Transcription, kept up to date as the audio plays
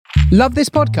Love this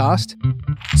podcast?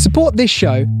 Support this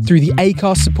show through the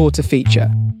Acast supporter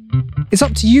feature. It's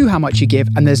up to you how much you give,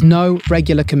 and there's no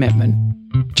regular commitment.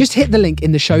 Just hit the link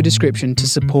in the show description to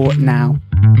support now.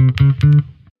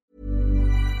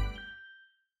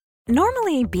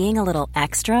 Normally, being a little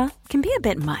extra can be a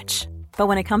bit much. But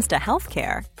when it comes to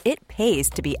healthcare, it pays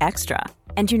to be extra.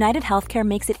 And United Healthcare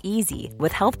makes it easy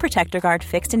with Health Protector Guard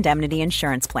fixed indemnity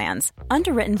insurance plans.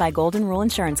 Underwritten by Golden Rule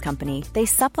Insurance Company, they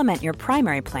supplement your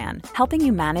primary plan, helping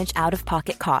you manage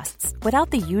out-of-pocket costs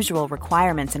without the usual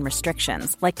requirements and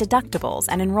restrictions like deductibles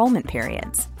and enrollment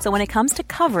periods. So when it comes to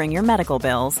covering your medical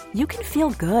bills, you can feel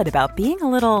good about being a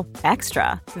little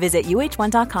extra. Visit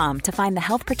uh1.com to find the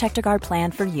Health Protector Guard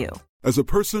plan for you. As a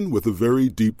person with a very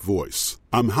deep voice,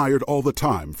 I'm hired all the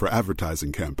time for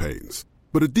advertising campaigns.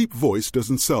 But a deep voice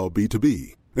doesn't sell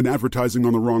B2B, and advertising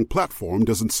on the wrong platform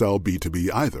doesn't sell B2B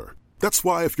either. That's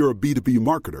why if you're a B2B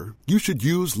marketer, you should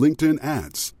use LinkedIn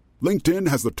ads. LinkedIn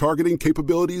has the targeting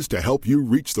capabilities to help you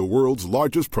reach the world's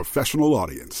largest professional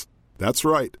audience. That's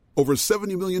right, over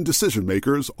 70 million decision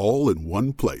makers all in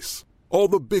one place. All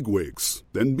the big wigs,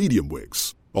 then medium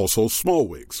wigs, also small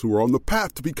wigs who are on the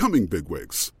path to becoming big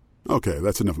wigs. Okay,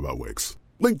 that's enough about wigs.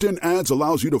 LinkedIn ads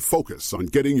allows you to focus on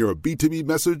getting your B2B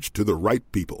message to the right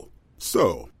people.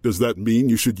 So, does that mean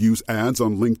you should use ads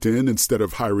on LinkedIn instead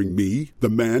of hiring me, the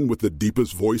man with the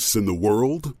deepest voice in the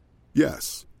world?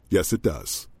 Yes. Yes, it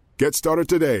does. Get started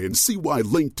today and see why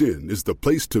LinkedIn is the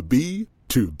place to be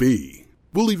to be.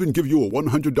 We'll even give you a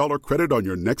 $100 credit on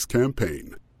your next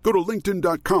campaign. Go to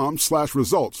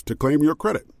linkedin.com/results to claim your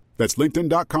credit. That's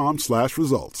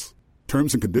linkedin.com/results.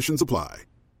 Terms and conditions apply.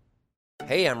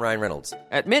 Hey, I'm Ryan Reynolds.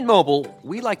 At Mint Mobile,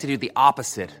 we like to do the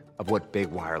opposite of what Big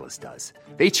Wireless does.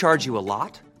 They charge you a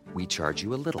lot, we charge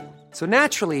you a little. So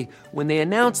naturally, when they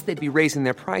announced they'd be raising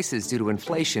their prices due to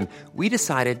inflation, we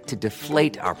decided to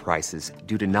deflate our prices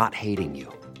due to not hating you.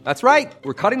 That's right.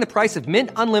 We're cutting the price of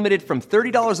Mint Unlimited from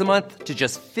 $30 a month to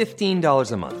just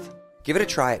 $15 a month. Give it a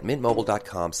try at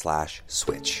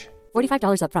mintmobile.com/switch.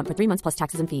 $45 up front for 3 months plus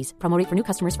taxes and fees. Promo rate for new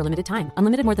customers for limited time.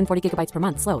 Unlimited more than 40 gigabytes per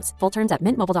month. Slows full terms at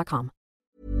mintmobile.com.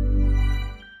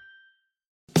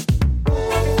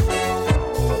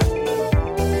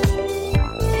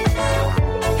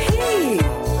 Hey,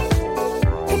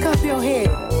 pick up your head.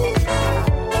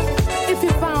 If you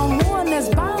found one, there's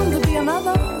bound to be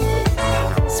another.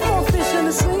 Small fish in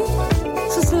the sea.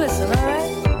 Just listen, all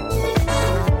right?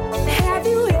 Have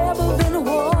you ever been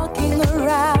walking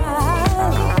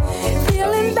around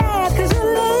feeling bad 'cause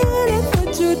your lady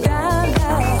put you down,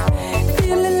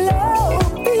 feeling low,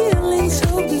 feeling so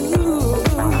blue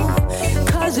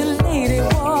 'cause your lady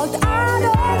walked out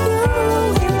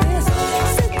on you? This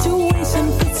situation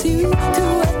fits you to a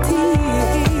T.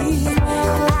 I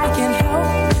can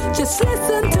help, just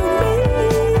listen to me.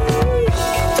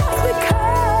 Just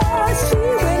because she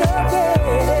went away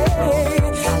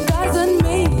doesn't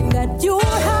mean that you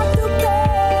have to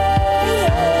pay.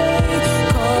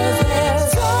 'Cause there's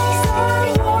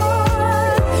someone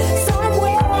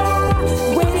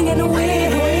somewhere waiting in the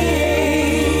wings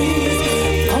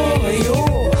for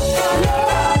your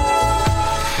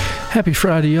love. Happy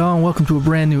Friday, y'all, and welcome to a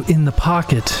brand new In the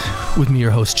Pocket with me,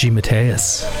 your host, G.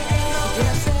 Mateus.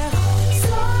 Yes, there's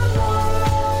someone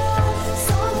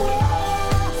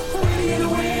waiting in the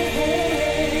wings.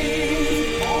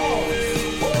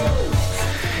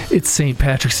 It's St.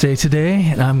 Patrick's Day today,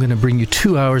 and I'm going to bring you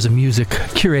 2 hours of music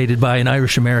curated by an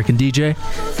Irish-American DJ.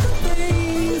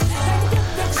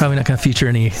 Probably not going to feature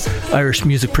any Irish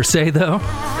music per se, though,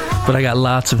 but I got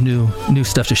lots of new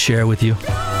stuff to share with you.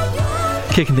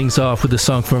 Kicking things off with a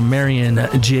song from Marian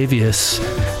Javius.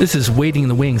 This is Waiting in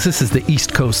the Wings. This is the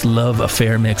East Coast Love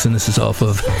Affair mix, and this is off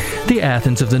of the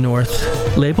Athens of the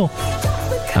North label.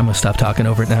 I'm going to stop talking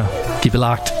over it now. Keep it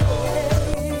locked. Doesn't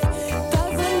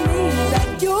mean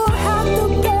that you have to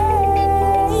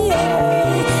pay.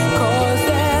 'Cause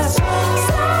there's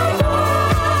someone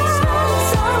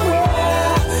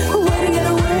somewhere waiting in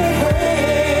the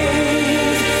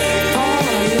wings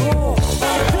for your love.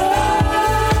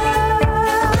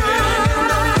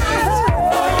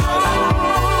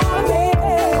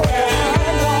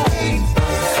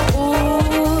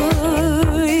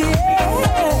 Ooh,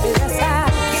 yes,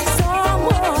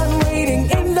 someone waiting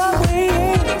in the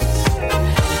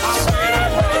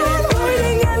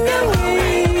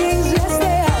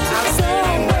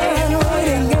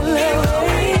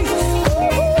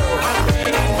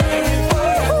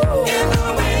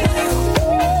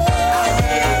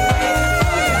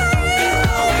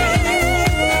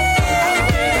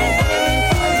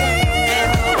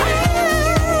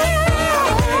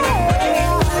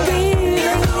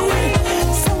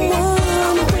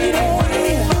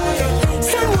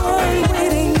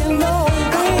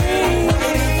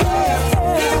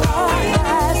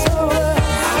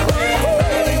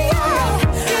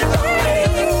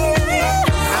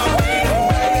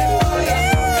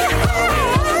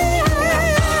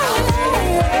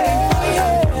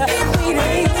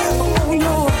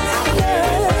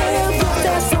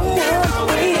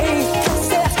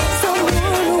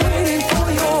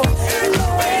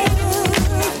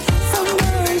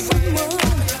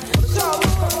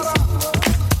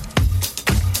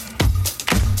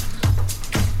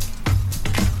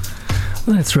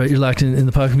That's right, you're locked in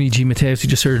the pocket with me, G. Mateus. You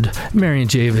just heard Marion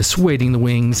Javis, Waiting the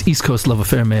Wings, East Coast Love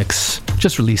Affair mix,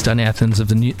 just released on Athens of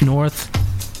the North.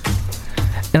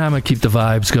 And I'm going to keep the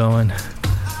vibes going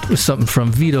with something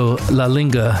from Vito La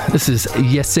Linga. This is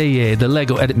Yeseye, the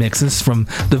Lego edit mix. This is from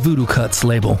the Voodoo Cuts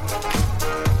label.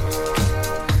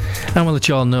 I want to let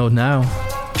you all know now,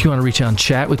 if you want to reach out and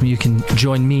chat with me, you can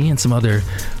join me and some other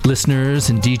listeners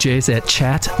and DJs at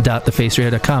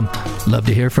chat.thefaceradio.com. Love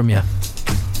to hear from you.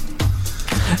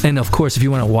 And of course, if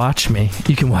you want to watch me,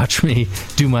 you can watch me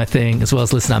do my thing, as well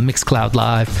as listen on Mixcloud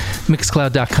Live,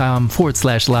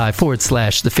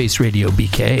 mixcloud.com/live/The Face Radio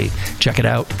BK. Check it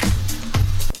out.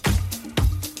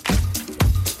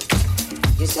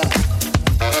 Yes, sir.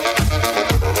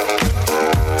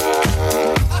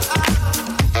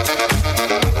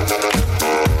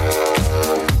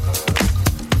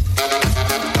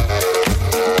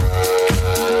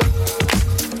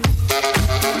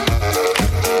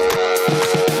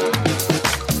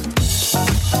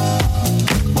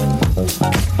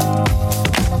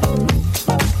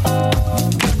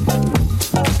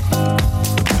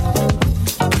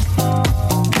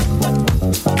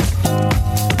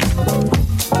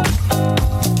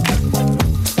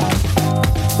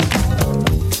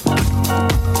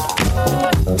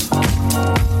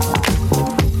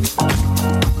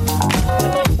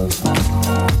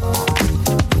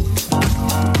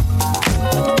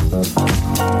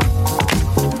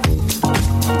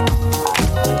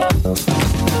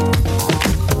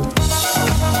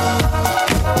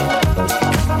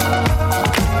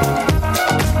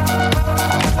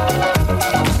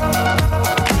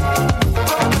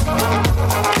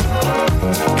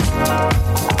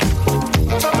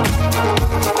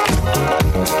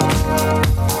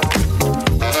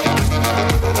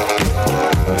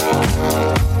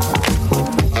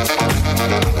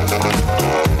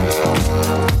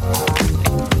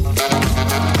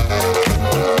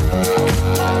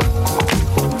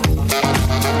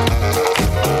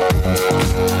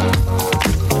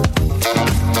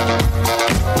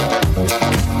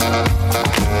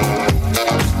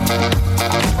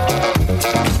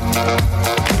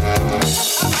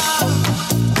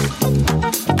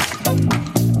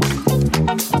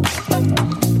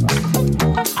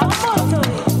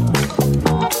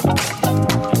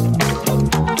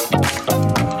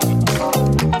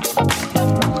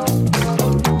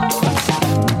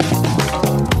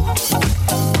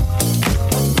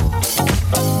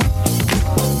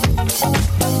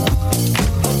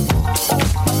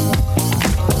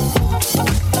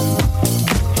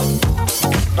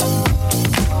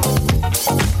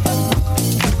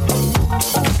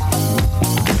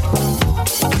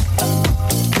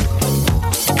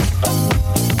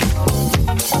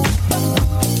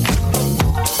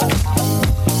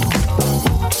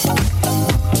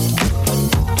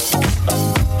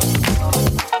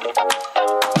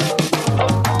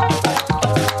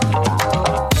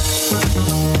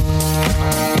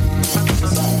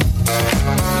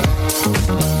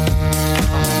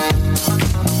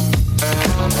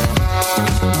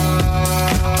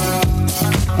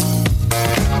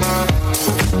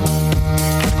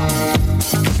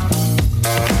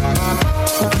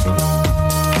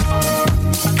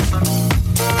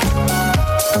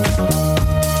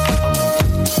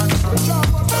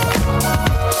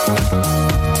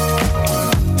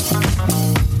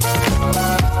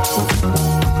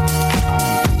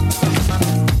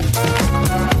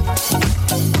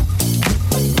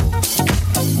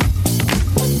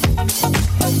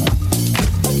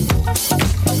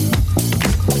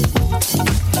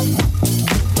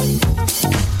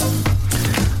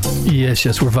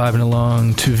 Yes, we're vibing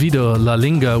along to Vito La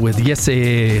Linga with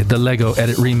Yeseye, the Lego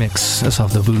edit remix. That's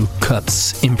off the Voodoo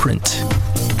Cuts imprint.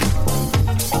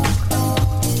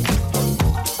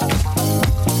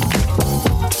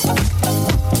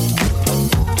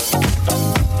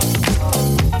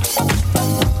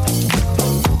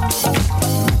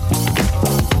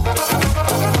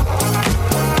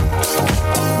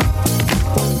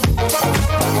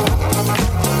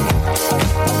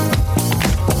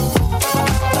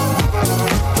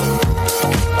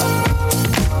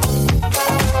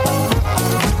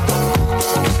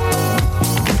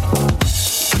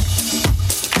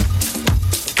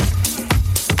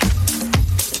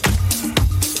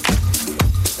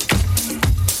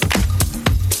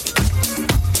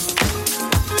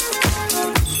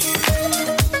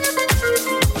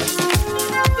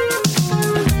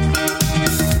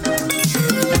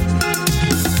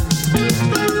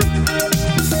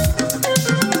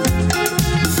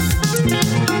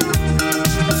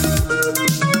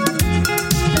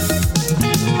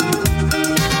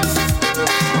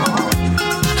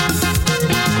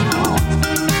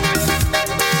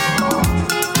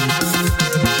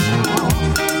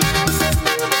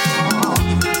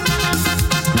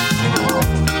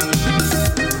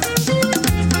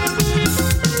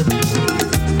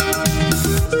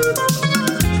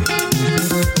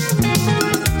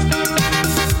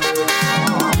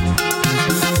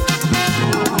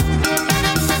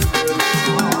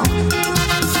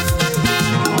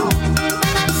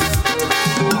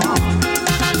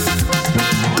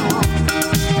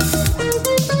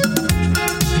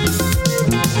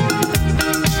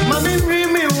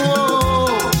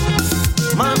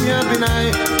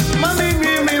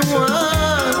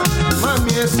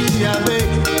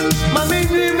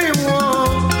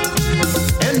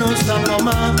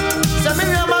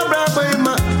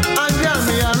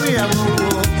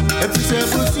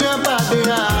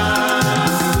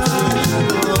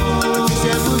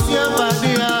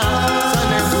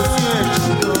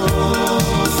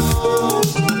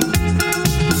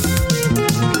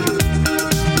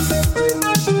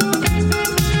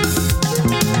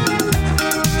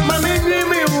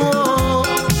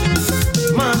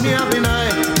 Mami abinai,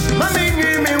 mami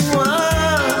me wa,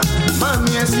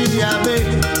 mami asiabe,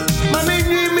 mami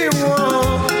me wa,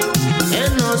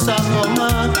 eno sapoma,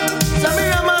 sami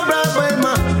ama brabo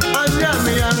ema, anya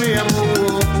me amo,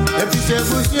 efise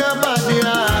busia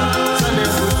badia, sane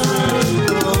busia,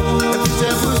 efise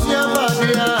busia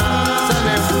badia,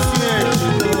 sane busia.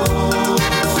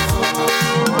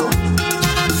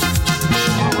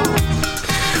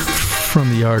 From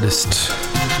the artist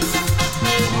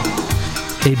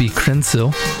A.B.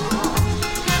 Krenzel,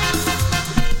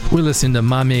 we're listening to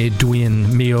Mame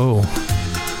Duin Mio.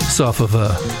 It's off of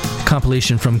a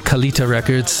compilation from Kalita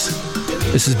Records.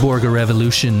 This is Borga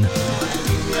Revolution. I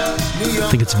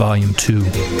think it's volume 2.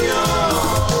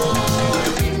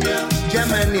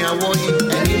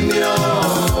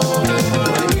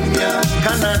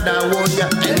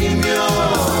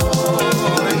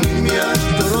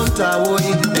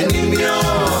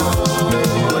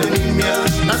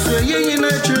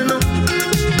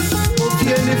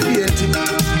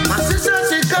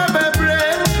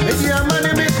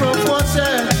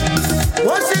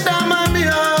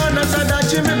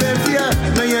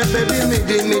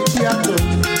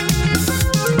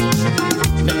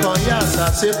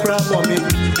 Say problem me.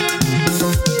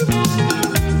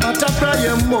 Atapra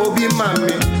ye mo bi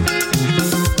mami.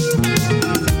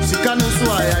 Sikanu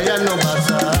swaya ya no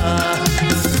basa.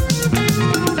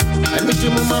 Emiti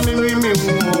mu mami mi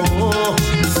wo.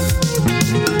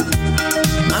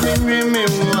 Mami mi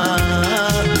wo.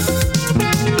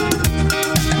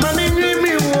 Mami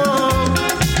mi wo.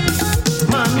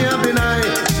 Mami abinai.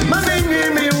 Mami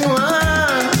mi wo.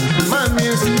 Mami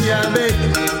siyabe.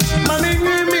 Mami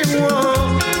mi wo.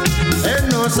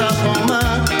 Eno sapoma.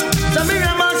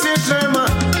 Samira masi trema.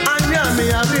 Anya mi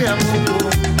abia mu.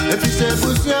 Efise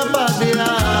busia badia.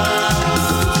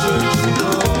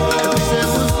 Efise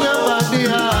busia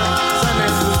badia. Sane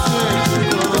busia.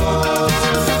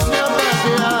 Efise busia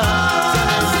badia.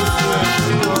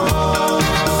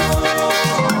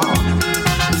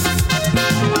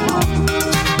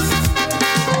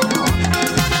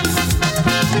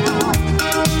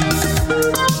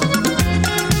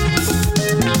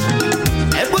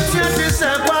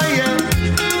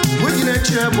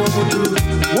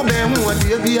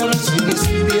 Biara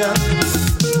sinisibia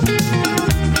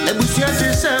ebusia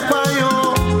tse kwayo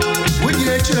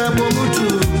wujire chira bomutu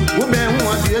wo be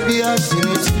hu ade bia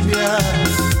sinisibia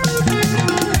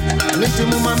anete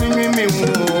mu mami mi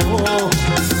wo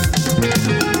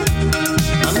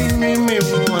mami mi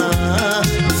wo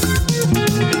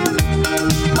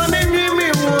mami mi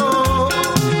wo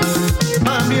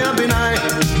mami abinai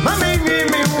mami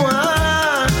mi wo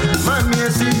mami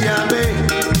asiabe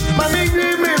mami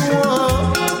mi wo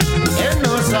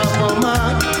sapoma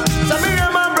samira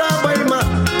ma brabo ima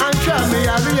ancha me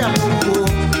yari ya mungu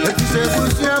efise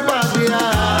busia badia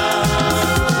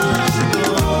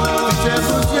efise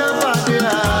busia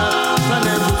badia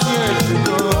sane busia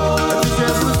efise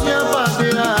busia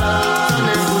badia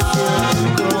sane busia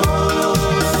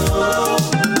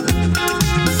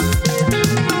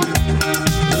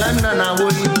landa na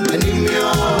woi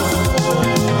enimio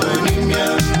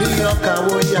New York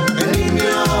awoya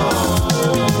enimio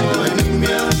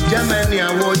Germany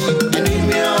awoyi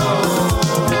enimio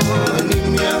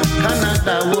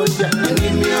Canada awoya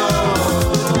enimio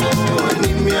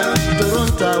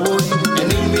Toronto awoyi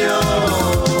enimio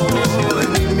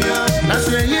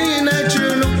Nase yi na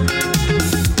chulu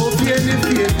ofie ni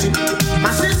fieti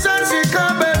Assistance ka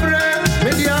bebre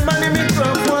media mani mi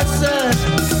propose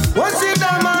What's it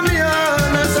that mami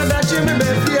na sadachi mi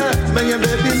befia menye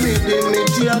baby mi de mi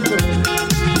tiato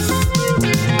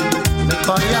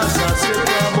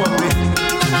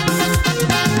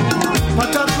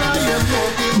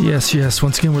Yes.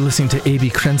 Once again, we're listening to A.B.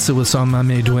 Krenzel with song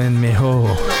Mame Duen Meho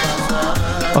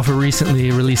off a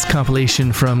recently released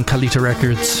compilation from Kalita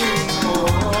Records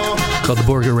called The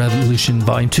Borga Revolution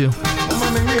Volume 2.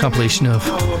 Compilation of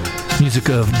music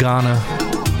of Ghana,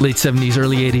 late 70s,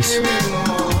 early 80s.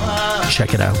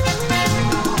 Check it out.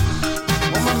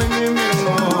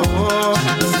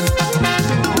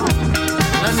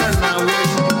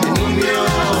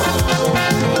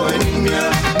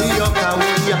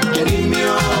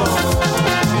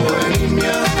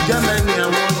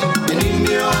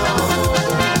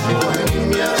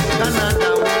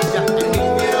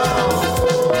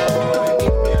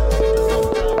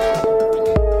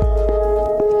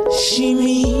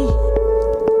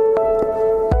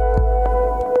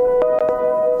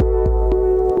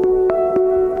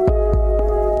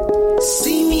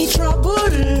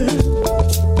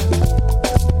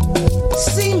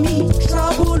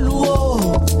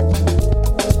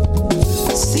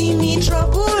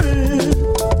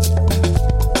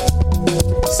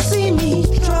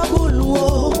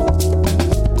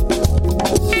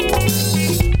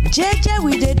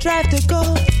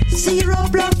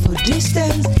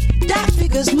 distance. That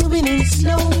figure's moving in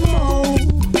slow-mo.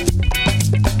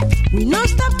 We no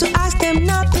stop to ask them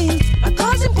nothing. My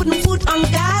cousin putting foot on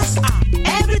gas.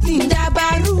 Everything that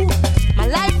baru. My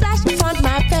life flash in front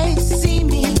my face. See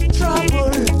me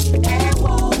trouble.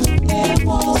 Ewo,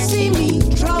 ewo. See me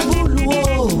trouble.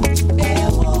 Whoa.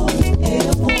 Ewo,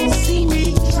 ewo. See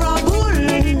me trouble.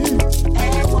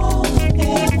 Ewo,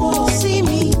 ewo. See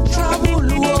me trouble.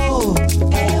 Whoa.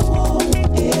 Ewo,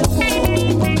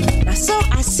 ewo. Now so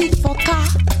I sit for car,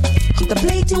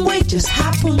 contemplating what just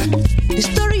happened. The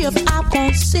story of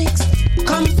Apple 6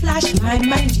 come flash my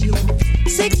mind, you.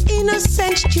 6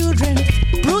 innocent children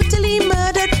brutally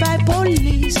murdered by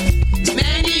police.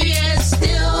 Many years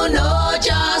still no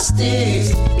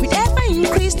justice. With ever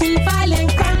increasing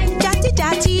violent crime,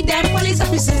 jati, them police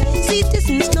officers,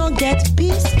 citizens don't get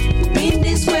peace. Been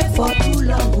this way for too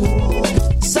long. Oh.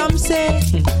 Some say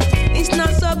it's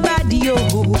not so bad, yo.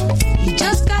 You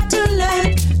just got to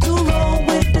learn to roll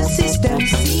with the system.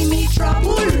 See me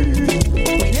trouble.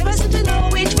 We never seem to know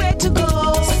which way to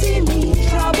go. See me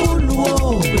trouble.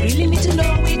 Whoa. We really need to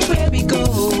know which way we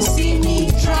go. See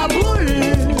me trouble. We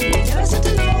never seem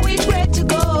to know which way to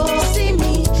go. See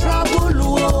me trouble.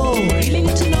 Whoa. We really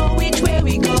need to know which way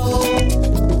we go.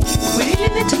 We really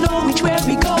need to know which way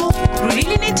we go. We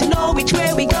really need to know which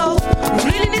way we go. We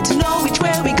really need to know which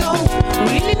way we go.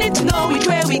 We really need to know which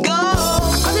way we go.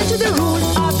 According to the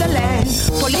rules of the land,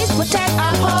 police protect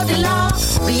and hold the law.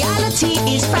 Reality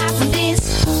is far from this.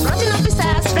 Rotten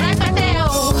officers, right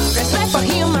Mateo. Respect for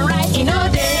human rights in all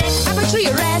day. Arbitrary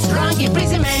arrest, wrong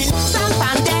imprisonment. Some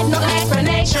found dead, no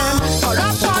explanation.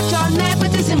 Corrupt torture,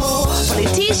 nepotism.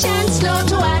 Politicians slow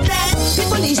to address.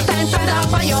 People is stand up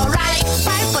for your right.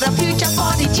 Fight for the future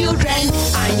for the children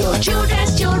and your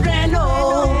children's children. Oh,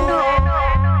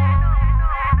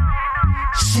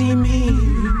 see me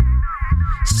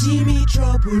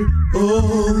trouble.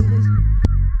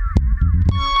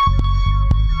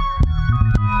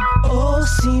 Oh,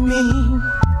 see me.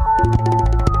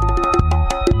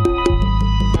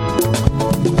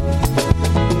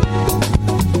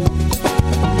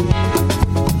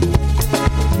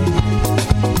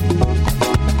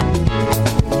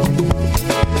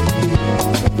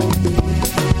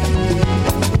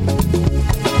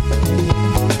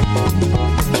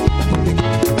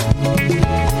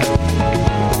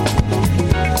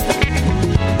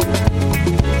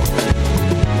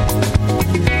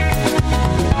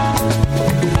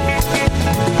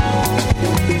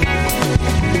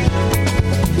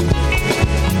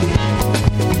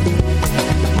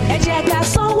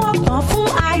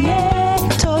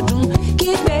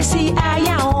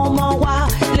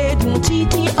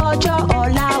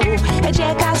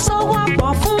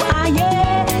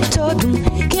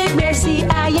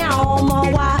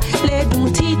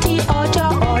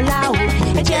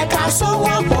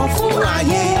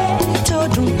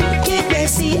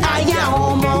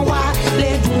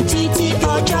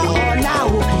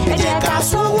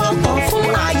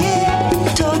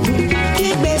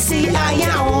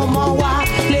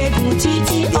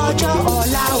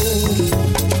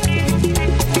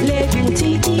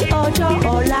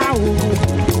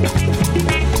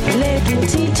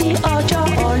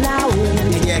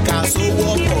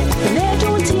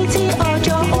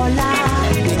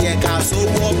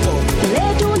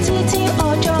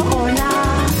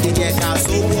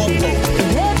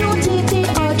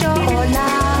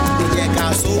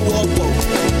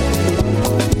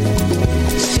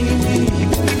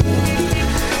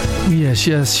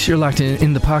 Yes, you're locked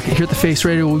in the pocket here at the Face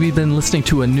Radio. We've been listening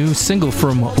to a new single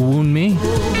from Wound Me.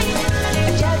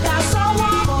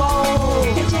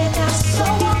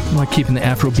 I'm like keeping the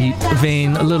Afrobeat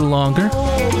vein a little longer.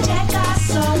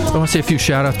 I want to say a few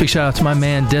shout-outs. Big shout-out to my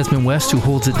man Desmond West, who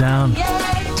holds it down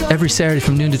every Saturday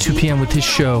from noon to 2 p.m. with his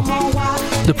show,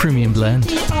 The Premium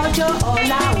Blend.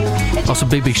 Also,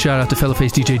 big shout-out to fellow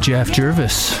face DJ Jeff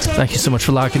Jervis. Thank you so much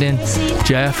for locking in.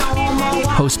 Jeff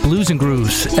hosts Blues and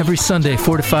Grooves every Sunday,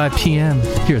 4 to 5 p.m.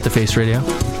 here at the Face Radio. I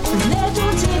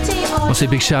want to say a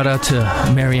big shout out to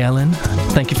Mary Ellen.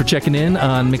 Thank you for checking in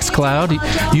on Mixcloud.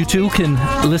 You too can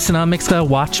listen on Mixcloud.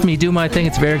 Watch me do my thing.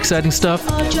 It's very exciting stuff.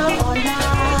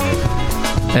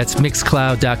 That's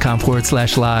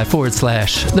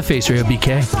mixcloud.com/live/The Face Radio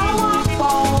BK.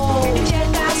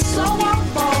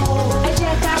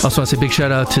 Also want to say a big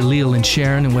shout out to Leal and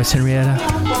Sharon in West Henrietta.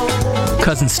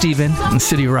 Cousin Steven in the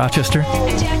city of Rochester.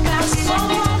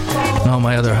 And all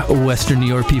my other Western New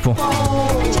York people.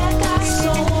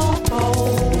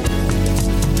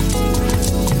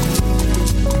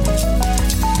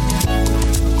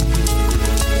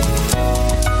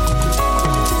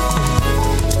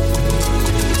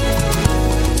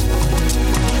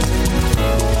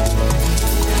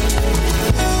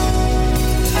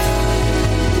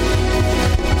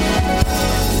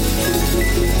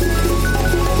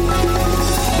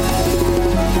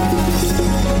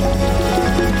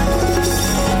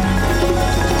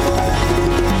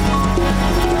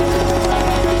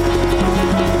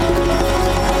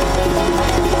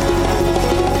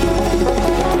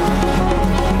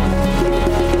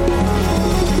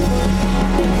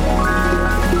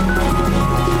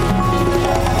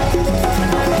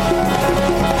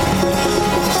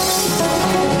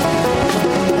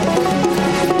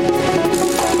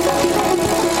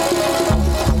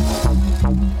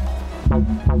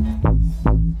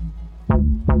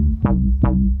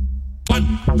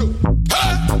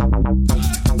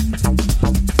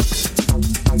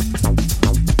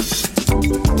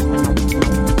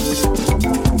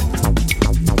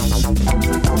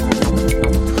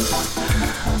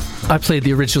 I played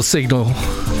the original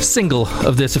single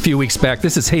of this a few weeks back.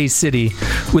 This is Haze City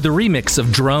with a remix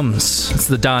of Drums. It's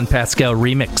the Don Pascal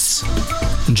remix.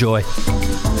 Enjoy.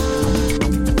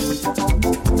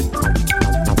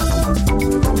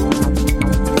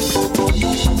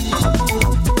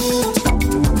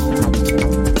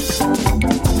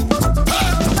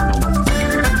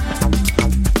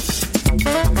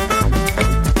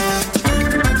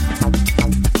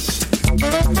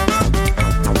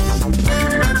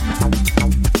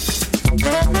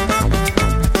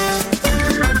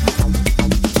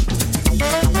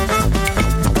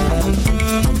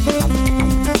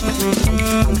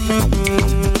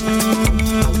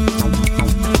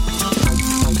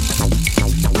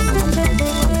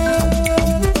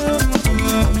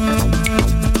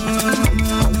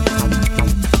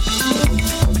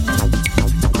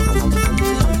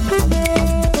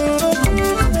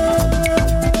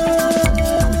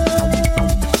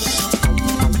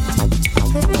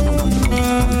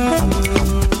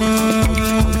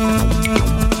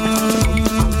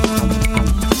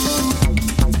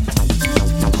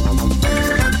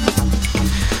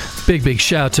 Big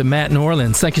shout out to Matt in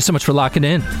Orleans. Thank you so much for locking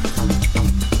in. Of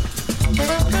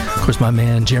course, my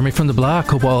man Jeremy from the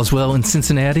block. Hope all is well in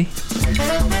Cincinnati.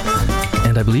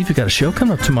 And I believe we got a show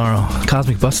coming up tomorrow,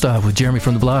 Cosmic Bus Stop with Jeremy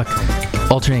from the block,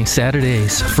 alternating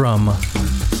Saturdays from,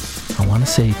 I want to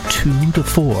say, 2 to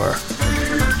 4.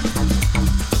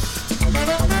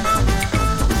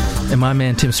 And my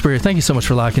man Tim Spurrier, thank you so much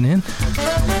for locking in.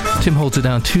 Tim holds it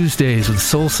down Tuesdays with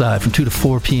Soul Side from 2 to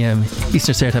 4 p.m.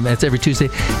 Eastern Standard Time. That's every Tuesday.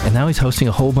 And now he's hosting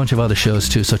a whole bunch of other shows,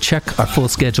 too. So check our full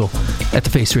schedule at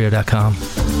thefaceradio.com.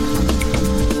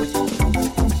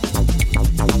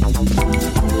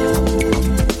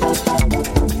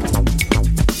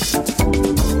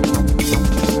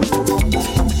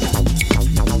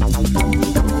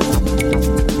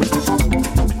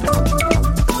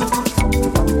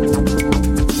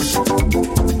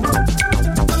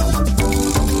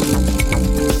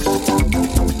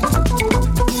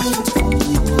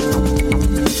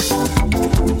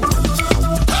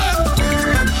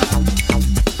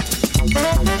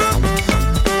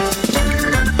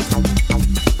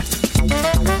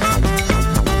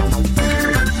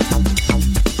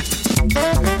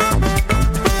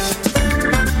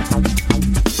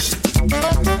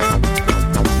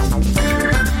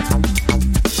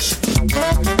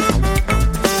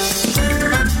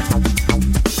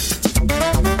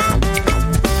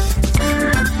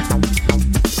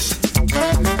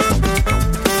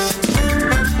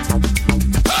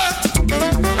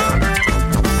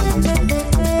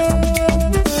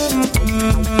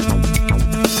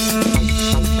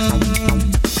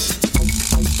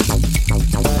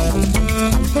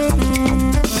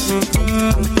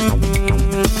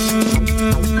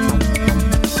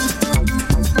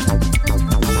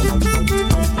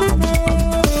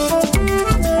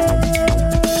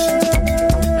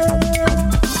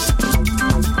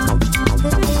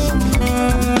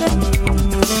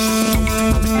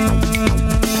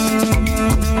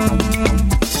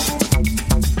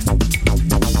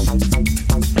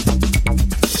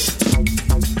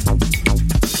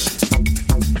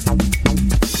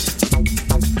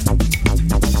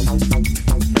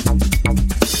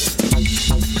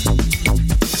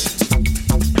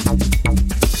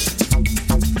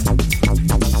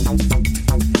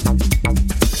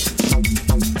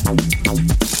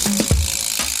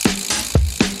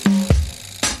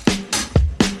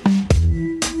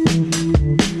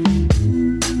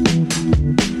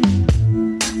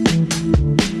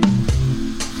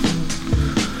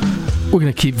 We're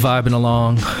going to keep vibing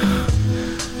along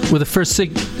with the first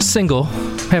single.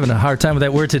 I'm having a hard time with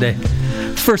that word today.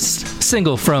 First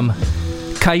single from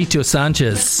Caito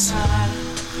Sanchez.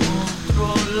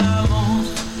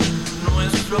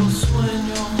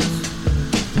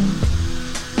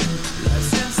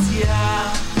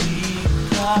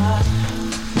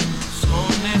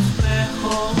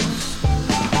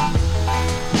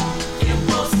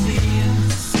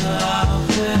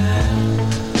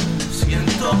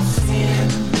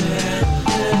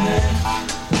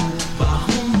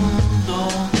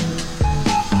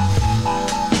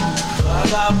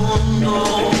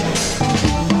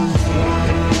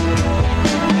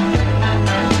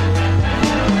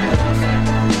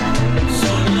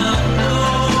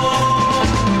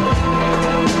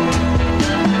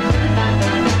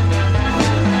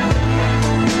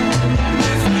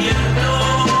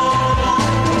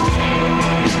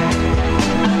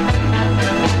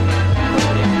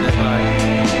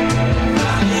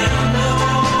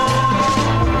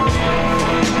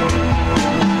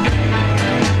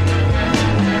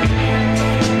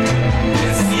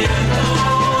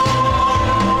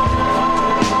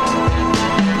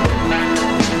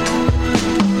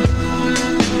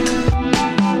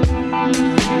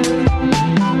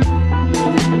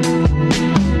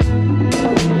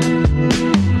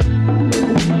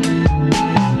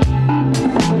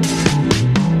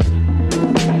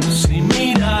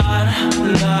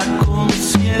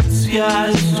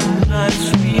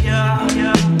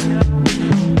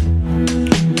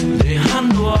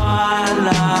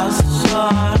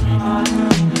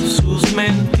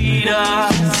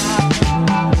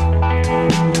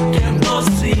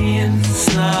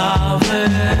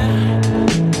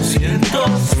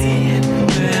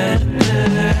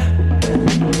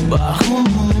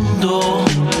 Vagabundo,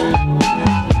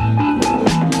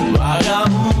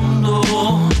 vagabundo.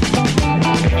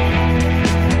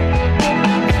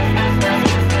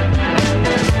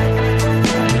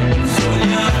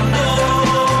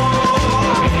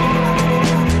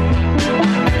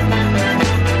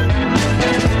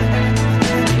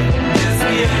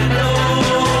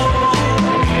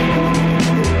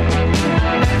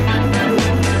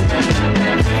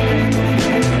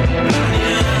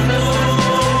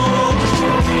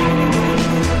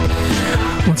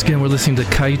 Once again, we're listening to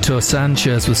Kaito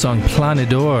Sanchez with the song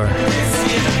Planador.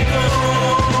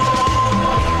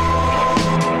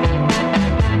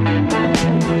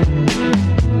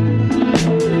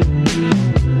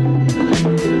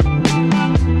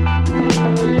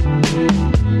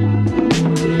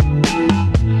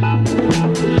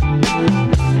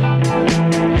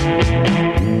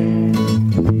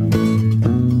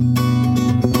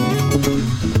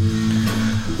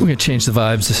 We're going to change the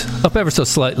vibes up ever so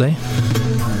slightly.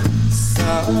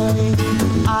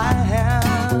 I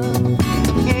am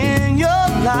in your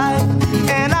life,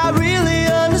 and I really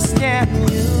understand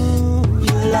you.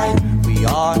 You're like we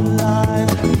are alive,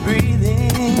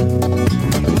 breathing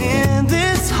in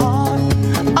this heart.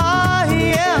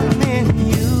 I am in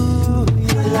you.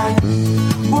 You're like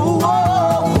whoa,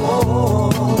 whoa,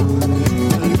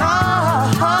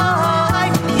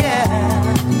 night,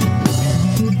 yeah.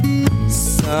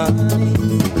 Sunny,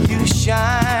 you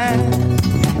shine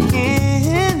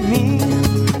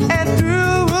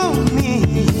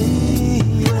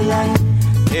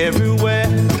everywhere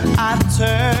I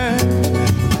turn,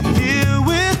 here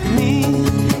with me,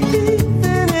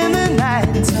 even in the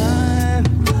nighttime.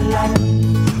 Like,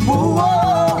 whoa,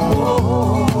 whoa,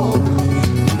 whoa,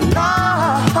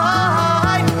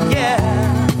 night, yeah.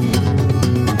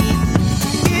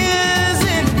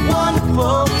 Isn't it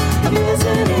wonderful?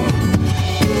 Isn't it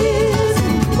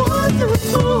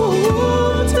wonderful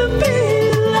to be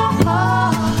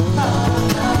alive?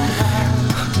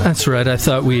 That's right, I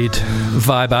thought we'd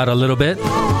vibe out a little bit.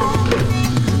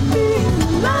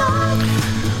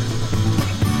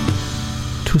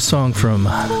 To a song from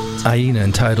Aina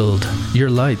entitled Your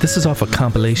Light. This is off a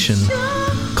compilation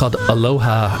called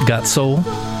Aloha Got Soul.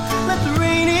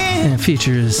 And it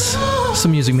features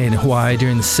some music made in Hawaii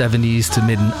during the 70s to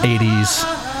mid 80s.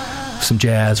 Some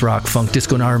jazz, rock, funk,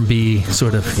 disco, and R&B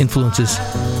sort of influences.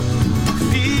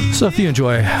 So if you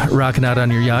enjoy rocking out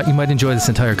on your yacht, you might enjoy this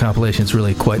entire compilation. It's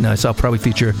really quite nice. I'll probably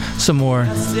feature some more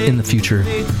in the future.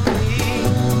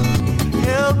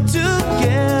 Held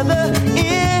together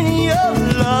in your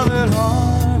loving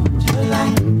arms. You're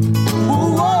like,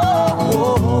 whoa,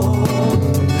 whoa,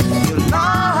 you're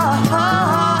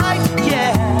light,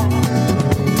 yeah.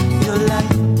 You're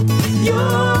like,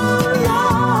 you're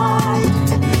light,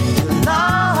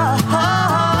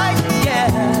 yeah.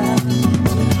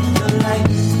 You're like,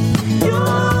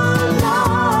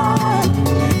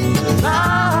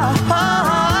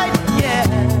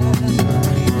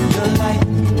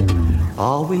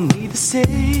 all we need to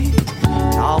say,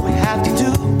 all we have to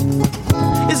do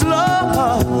is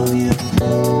love you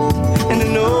and to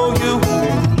know you.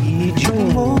 Need you,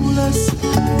 mold us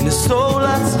and to soul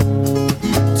us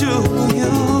to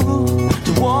you,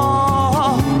 to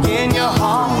walk in your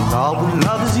heart. All we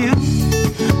love is you,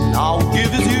 and all we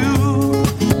give is you.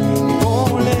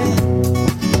 Only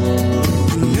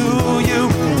to know you,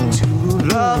 to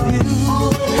love you,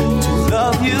 to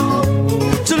love you,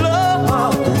 to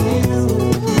love you.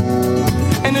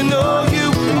 And to know you,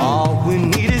 all we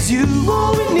need is you,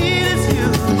 all we need is you,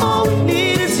 all we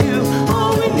need is you,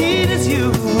 all we need is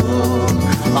you,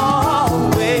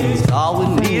 always, all we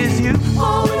need is you,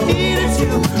 all we need is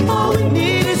you, all we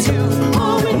need is you,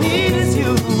 all we need is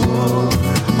you,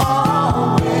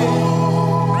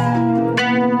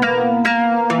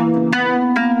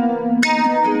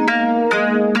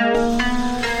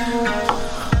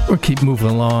 We'll keep moving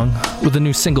along with a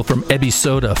new single from Ebby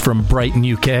Soda from Brighton,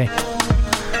 UK.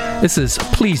 This is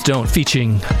Please Don't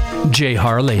featuring Jay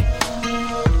Harley.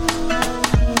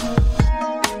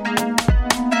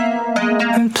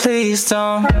 and please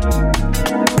don't.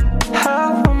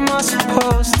 How am I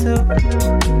supposed to?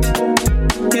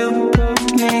 You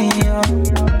broke me up.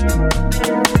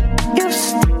 You're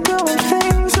still doing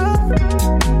things up.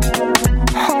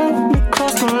 Hold me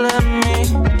close, don't let me.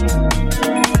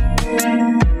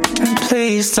 And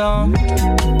please don't.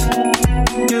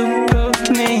 You broke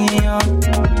me up.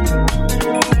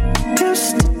 You're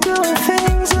still doing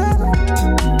things up.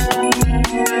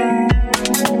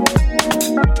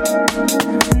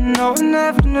 No one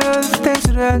ever knew the things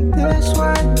that end this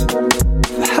way.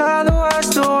 How do I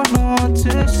still know what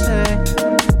to say?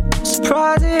 So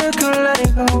surprised that you can let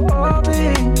it go on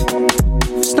me.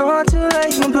 If it's not too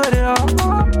late, you can put it all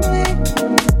on me.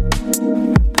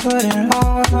 Put it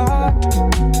all on.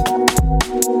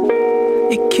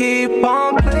 You keep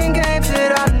on playing games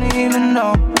that I don't even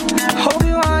know. Hope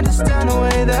you understand the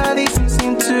way that these things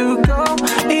seem to go.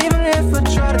 Even if I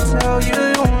try to tell you,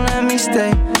 you won't let me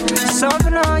stay.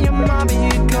 Something on your mind, but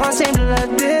you can't seem to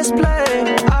let this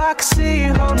play. I can see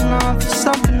you holding on to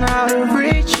something out of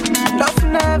reach.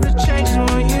 Nothing ever changes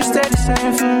when you stay the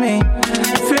same for me.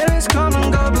 Feelings come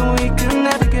and go, but we can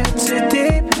never get too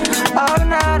deep. I've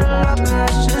been out of love, but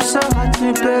that's just so hard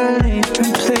to believe.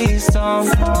 And please don't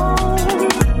fall.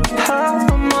 How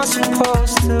am I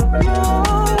supposed to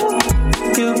know?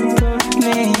 You put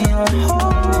me on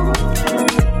hold.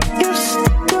 You're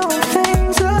still doing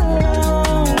things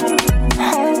alone.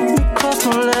 Hold me close,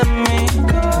 don't let me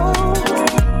go.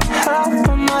 How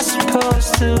am I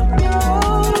supposed to know?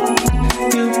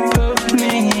 You put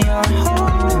me on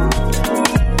hold.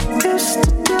 You're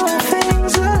still doing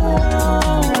things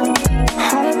alone.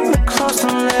 Hold me close,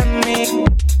 don't let me go.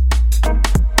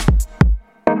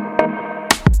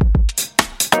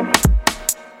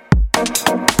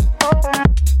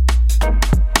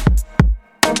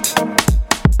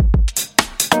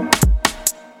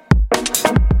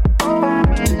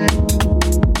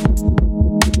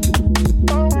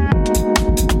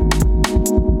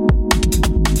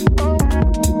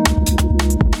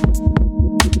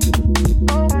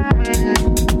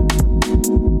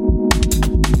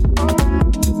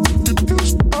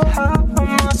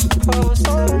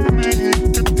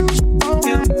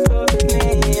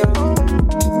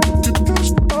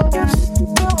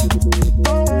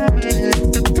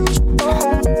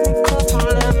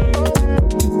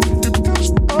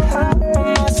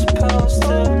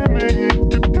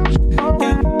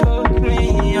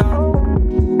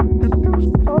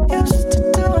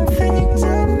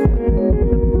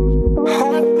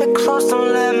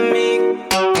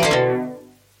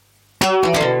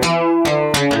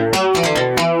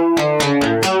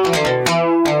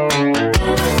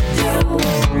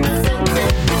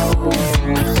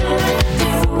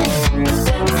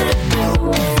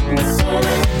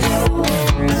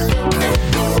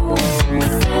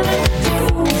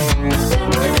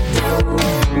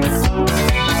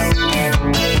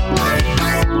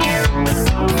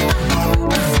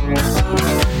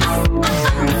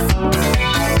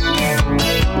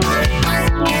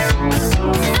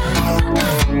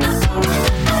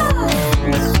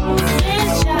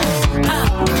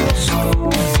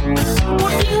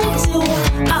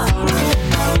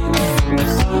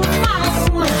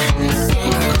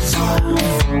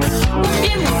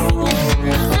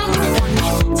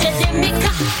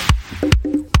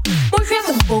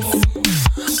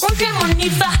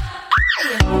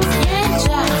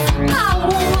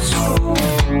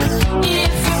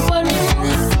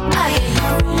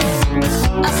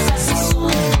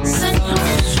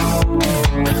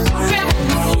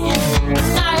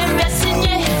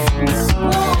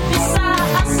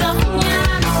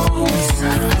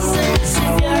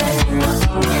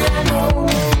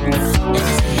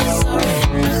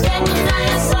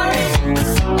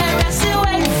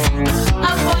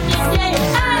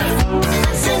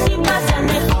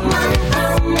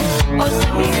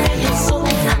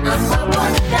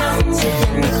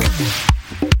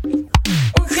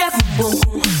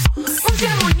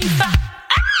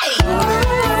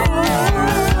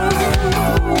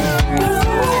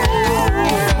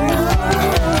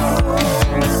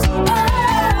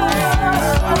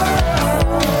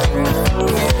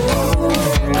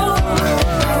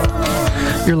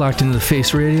 You're locked into the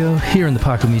Face Radio here in the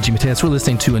pocket with me, Mateus. We're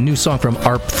listening to a new song from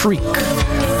Arp Freak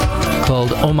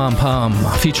called Oman Pam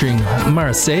featuring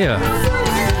Marseille.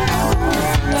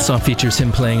 The song features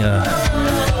him playing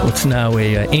what's now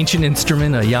a ancient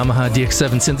instrument, a Yamaha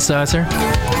DX7 synthesizer.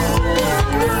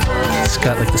 It's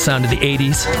got like the sound of the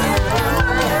 80s.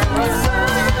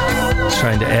 Just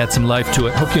trying to add some life to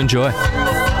it. Hope you enjoy.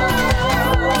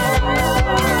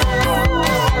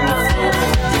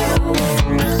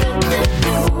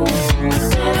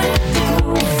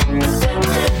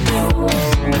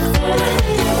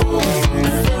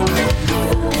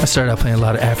 I started out playing a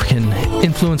lot of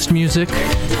African-influenced music. I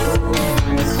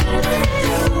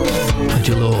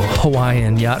do a little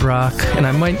Hawaiian yacht rock, and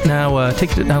I might now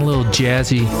take it on a little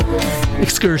jazzy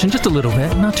excursion, just a little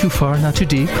bit, not too far, not too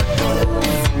deep.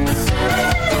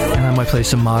 And I might play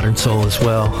some modern soul as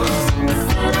well.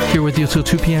 Here with you till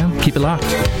 2 p.m. Keep it locked.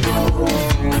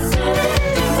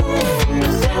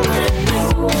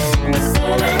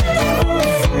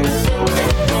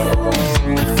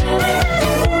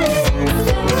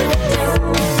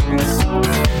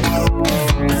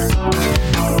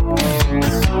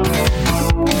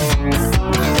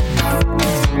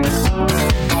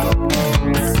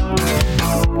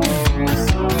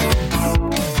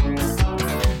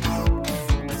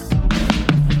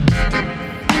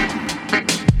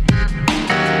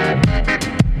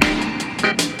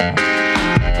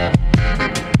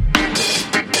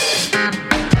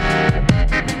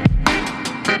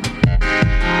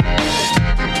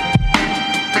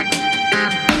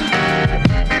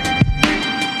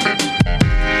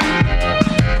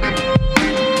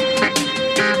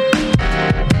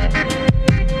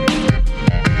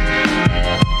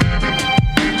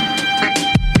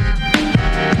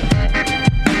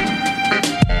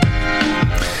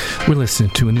 We're listening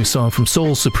to a new song from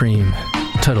Soul Supreme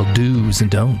titled Do's and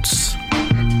Don'ts.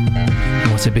 I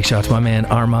want to say a big shout out to my man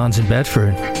Armand's in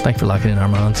Bedford. Thank you for locking in,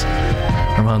 Armand's.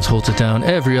 Armand's holds it down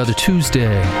every other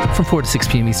Tuesday from 4 to 6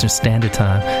 p.m. Eastern Standard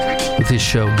Time with his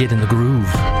show Get in the Groove.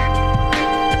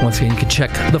 Once again, you can check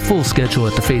the full schedule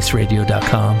at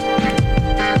thefaceradio.com.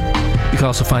 You can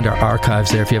also find our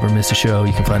archives there if you ever miss a show.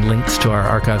 You can find links to our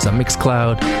archives on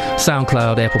Mixcloud,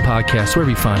 SoundCloud, Apple Podcasts, wherever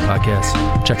you find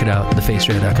podcasts. Check it out,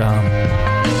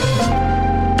 thefaceradio.com.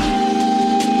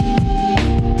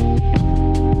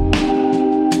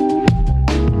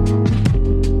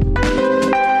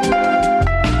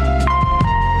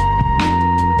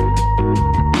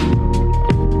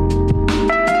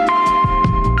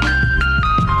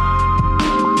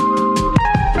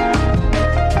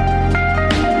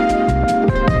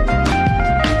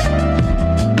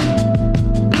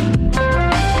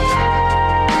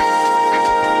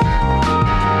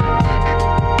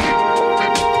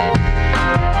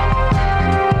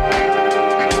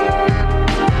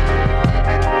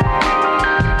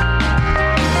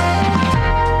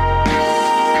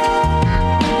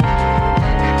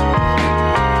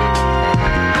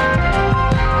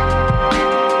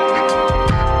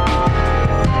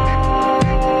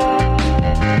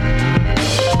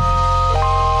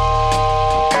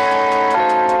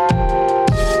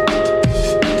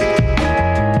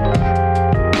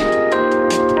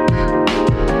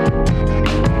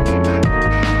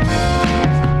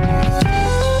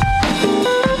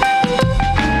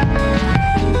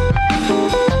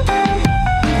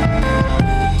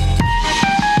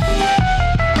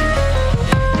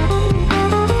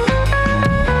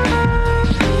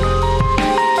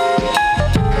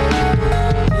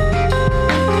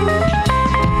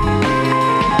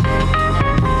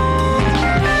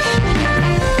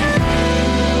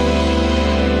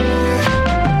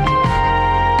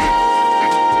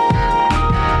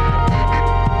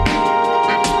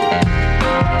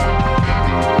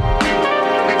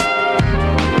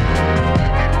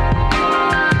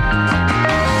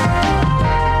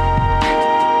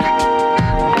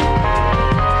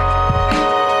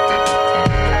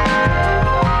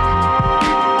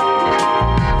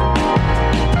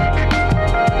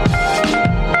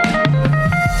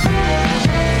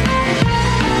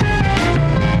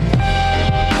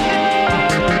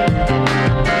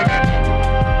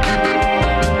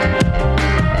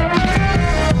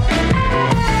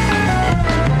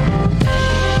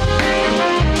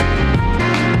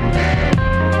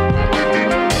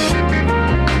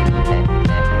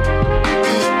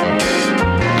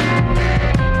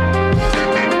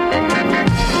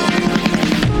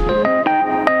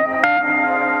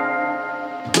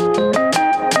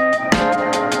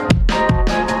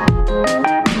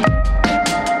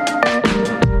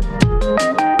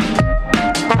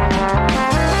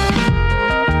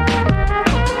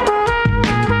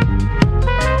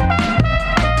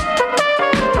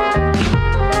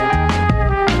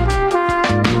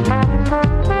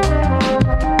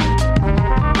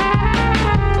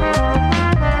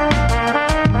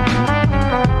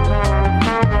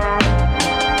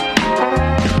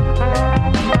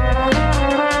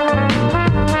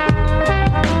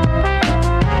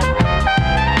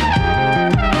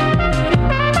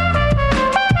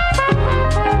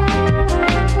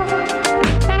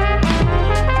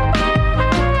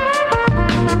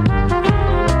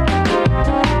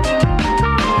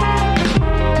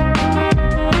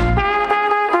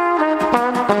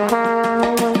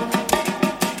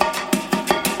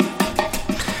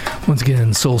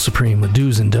 Soul Supreme with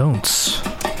Do's and Don'ts.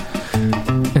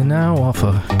 And now off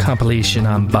a compilation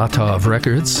on Batov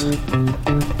Records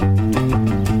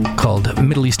called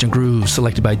Middle Eastern Groove,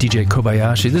 selected by DJ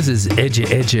Kobayashi. This is Edge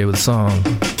Edge with the song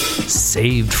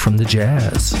Saved from the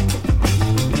Jazz.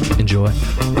 Enjoy.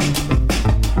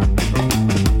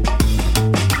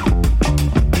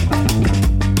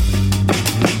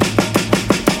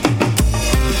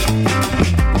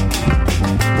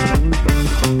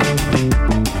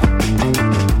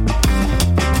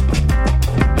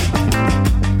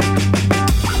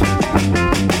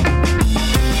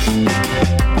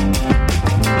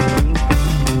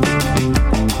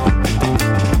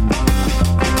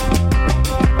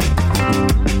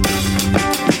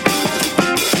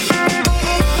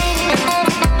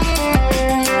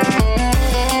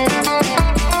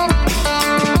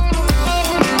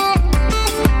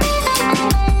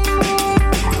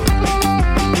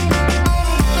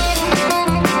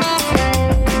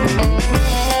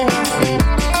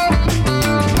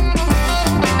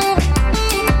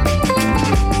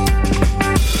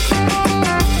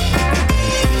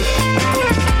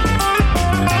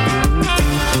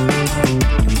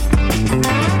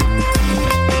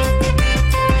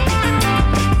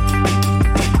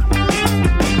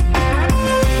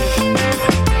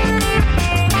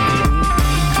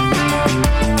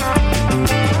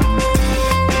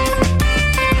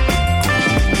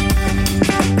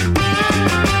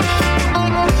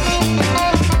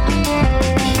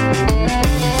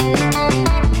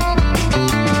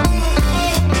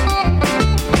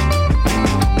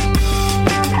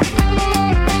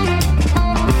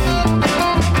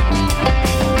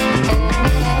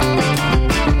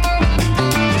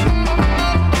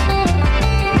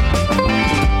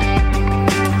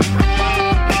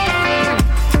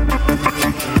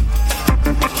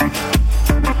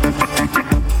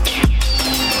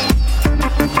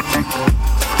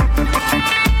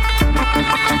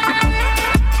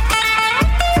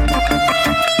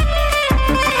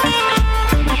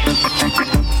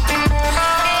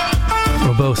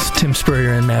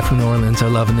 from New Orleans are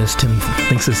loving this. Tim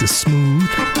thinks this is smooth.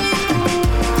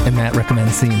 And Matt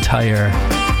recommends the entire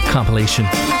compilation.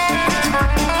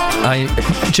 I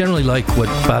generally like what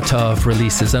Batov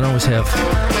releases. I don't always have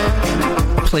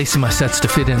a place in my sets to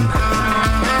fit in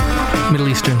Middle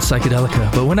Eastern psychedelica,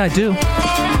 but when I do,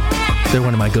 they're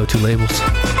one of my go-to labels.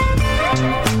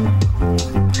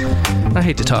 I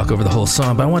hate to talk over the whole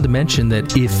song, but I wanted to mention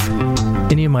that if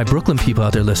any of my Brooklyn people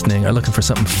out there listening are looking for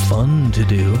something fun to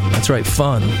do, that's right,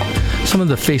 fun, some of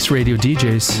the Face Radio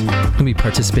DJs are going to be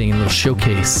participating in a little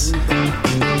showcase,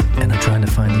 and I'm trying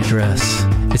to find the address.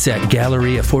 It's at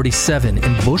Galleria 47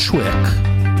 in Bushwick,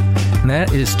 and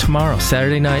that is tomorrow,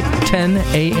 Saturday night, 10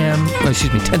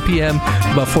 p.m.,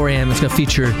 about 4 a.m. It's going to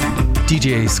feature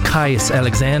DJs Caius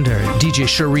Alexander, DJ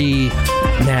Cherie,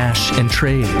 Nash, and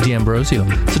Trey D'Ambrosio.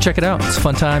 So check it out. It's a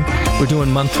fun time. We're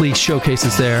doing monthly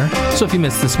showcases there. So if you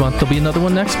missed this month, there'll be another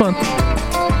one next month.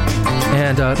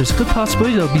 And there's a good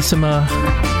possibility there'll be some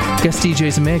guest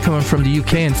DJs in May coming from the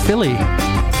UK and Philly.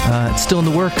 It's still in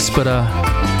the works, but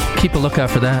keep a lookout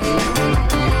for that.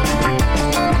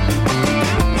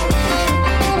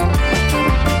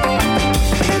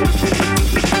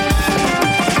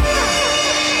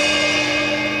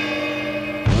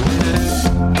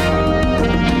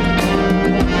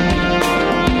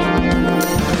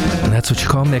 That's what you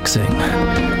call mixing.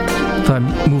 If I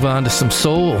move on to some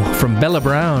soul from Bella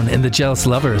Brown and the Jealous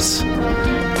Lovers,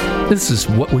 this is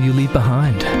What Will You Leave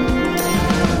Behind?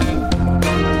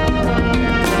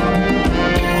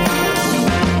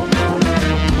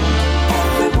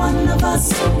 Every one of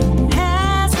us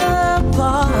has a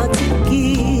part to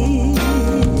give,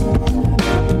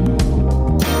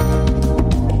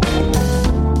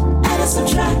 add or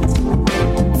subtract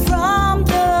from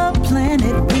the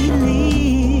planet we live.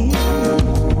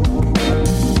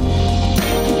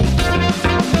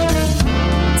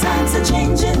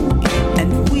 Changing,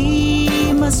 and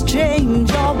we must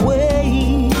change our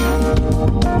ways.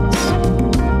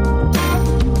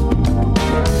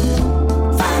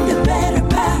 Find a better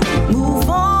path, move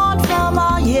on from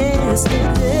our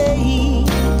yesterday.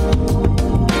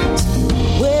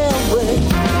 Well,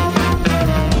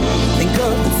 think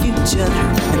of the future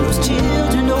and those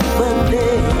children over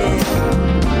there.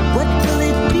 What will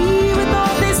it be with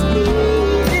all this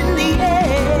heat in the air?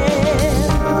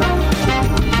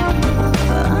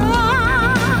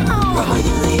 What will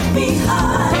you leave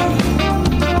behind?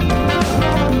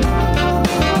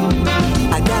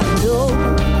 I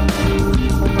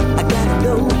gotta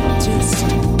know just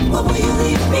what will you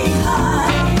leave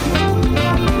behind?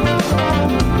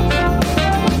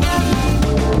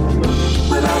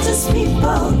 We're all just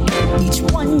people, each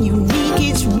one unique,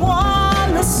 each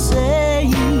one the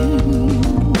same.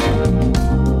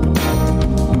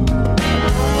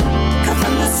 Cut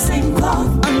from the same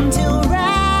cloth until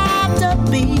wrapped up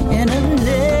in a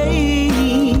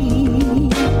name.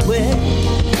 Well,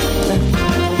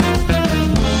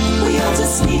 we all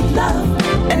just need love,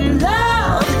 and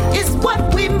love is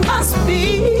what we must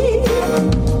be.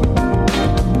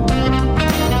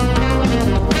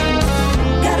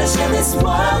 Gotta share this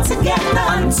world together.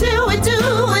 Until we do,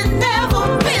 we're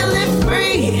never really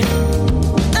free.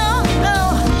 Oh, no.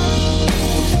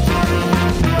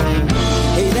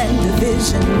 Hate and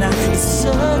division is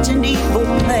such an evil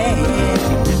plan.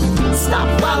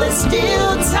 Stop while it's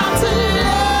still time to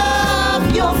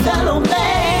love your fellow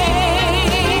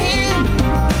man.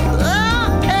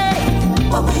 Oh, hey.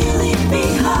 What will you leave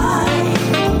behind?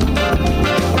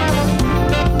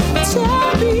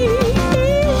 Tell me.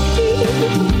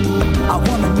 I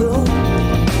wanna know,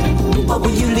 what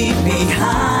will you leave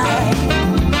behind?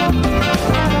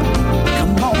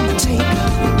 Come on, take a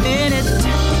minute.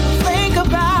 Think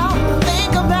about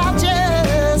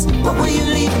just what will you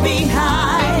leave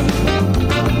behind?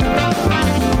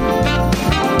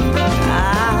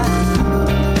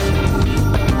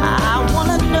 I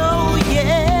wanna know,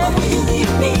 yeah. What will you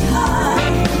leave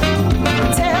behind?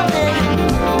 Tell me,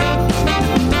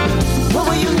 what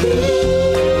will you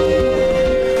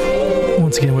leave?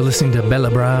 Once again, we're listening to Bella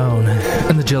Brown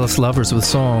and the Jealous Lovers with the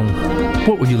song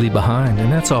What Will You Leave Behind? And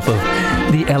that's off of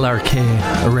the LRK,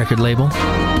 a record label.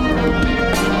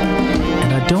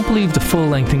 And I don't believe the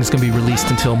full-length thing is going to be released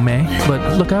until May,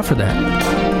 but look out for that.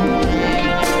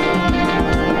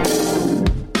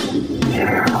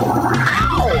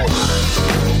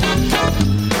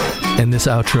 And this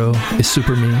outro is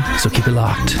super me, so keep it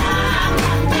locked.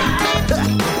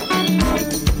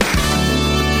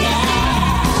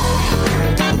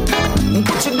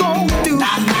 What you gonna do?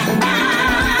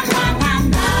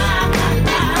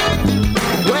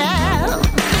 Well,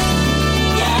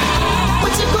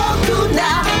 what you gonna do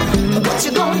now? What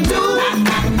you gonna do?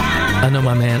 I know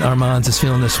my man Sounds is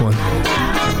feeling this one.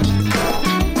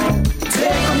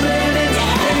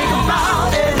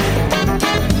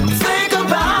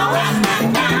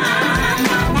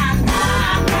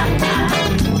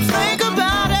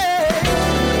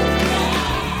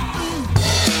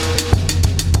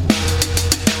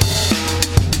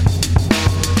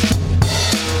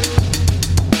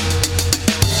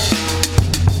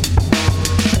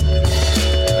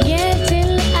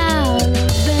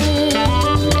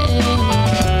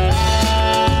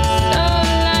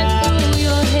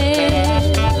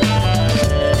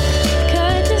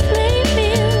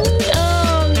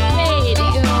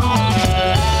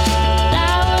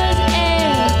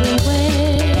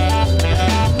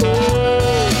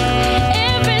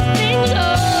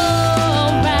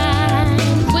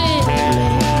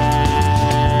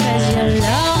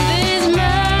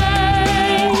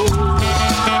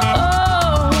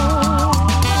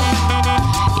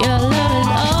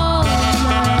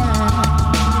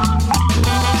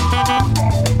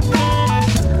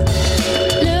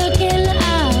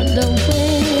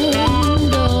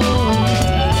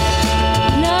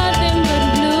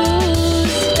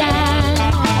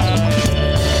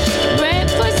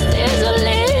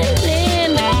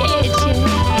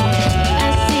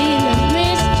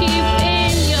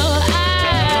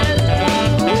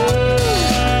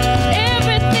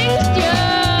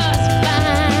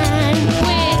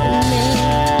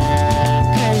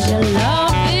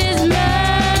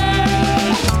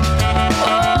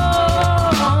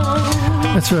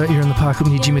 That's right, you're in the pocket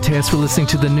with me, G. Mateus. We're listening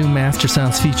to the new Master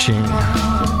Sounds featuring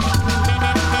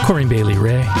Corey Bailey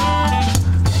Ray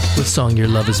with song Your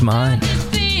Love Is Mine.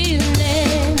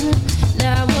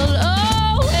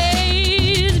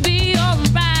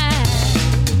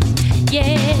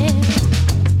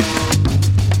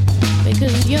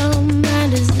 Because you're my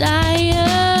desire.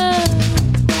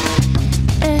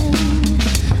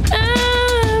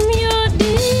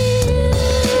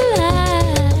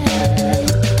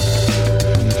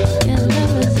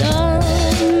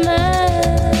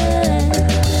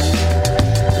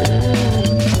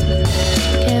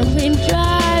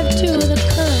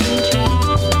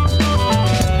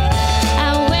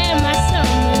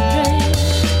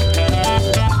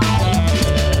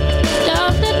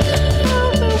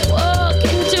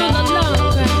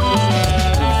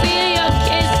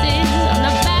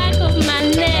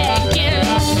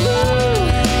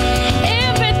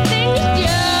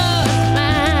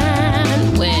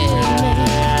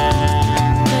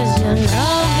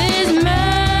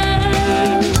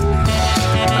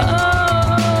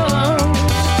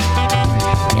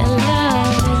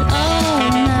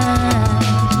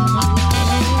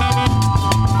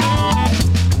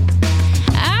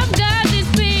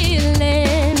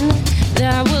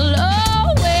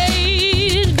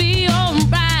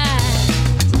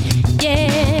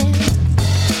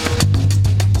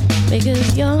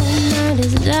 Because you're my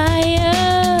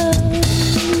desire,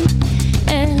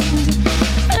 and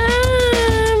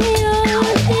I'm your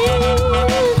delight.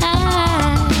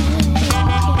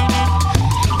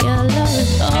 Your love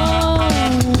is all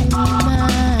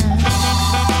mine.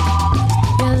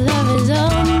 Your love is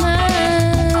all mine.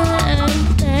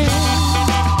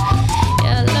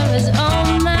 Your love is all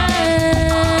mine.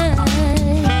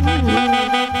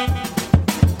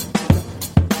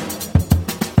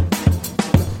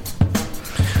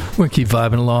 We're going to keep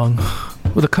vibing along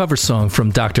with a cover song from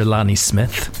Dr. Lonnie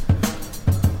Smith.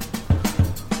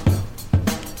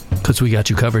 Because we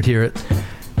got you covered here at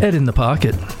Ed in the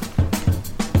Pocket.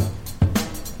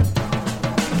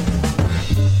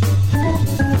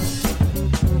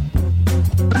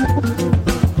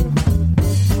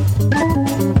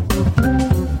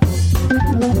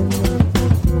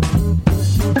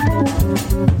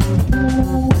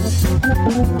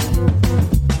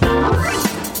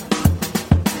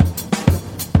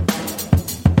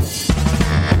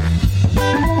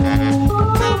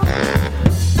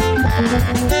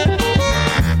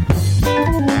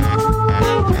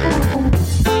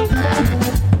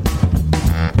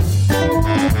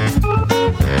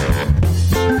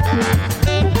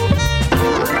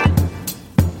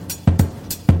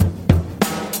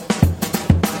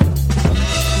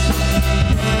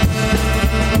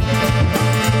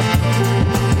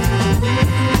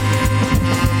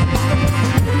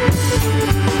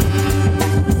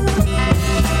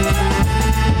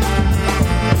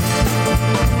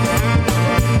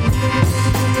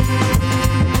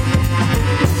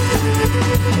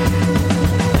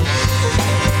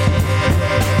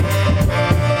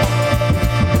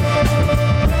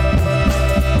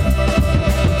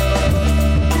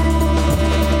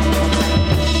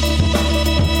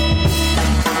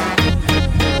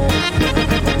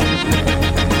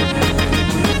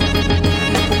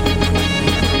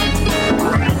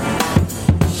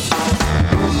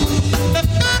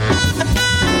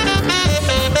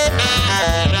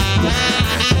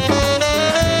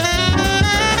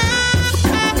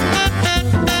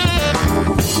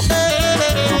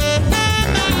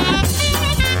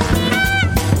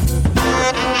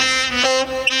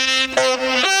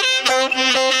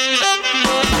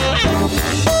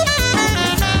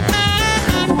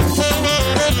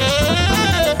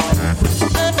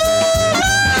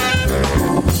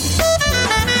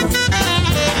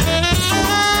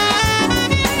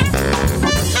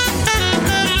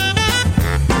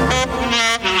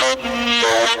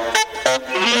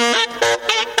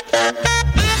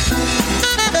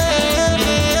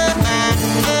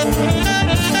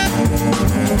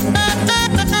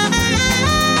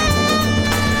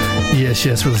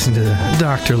 Yes, we're listening to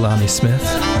Dr. Lonnie Smith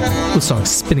with the song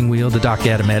Spinning Wheel, the Doc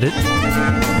Adam edit.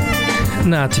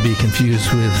 Not to be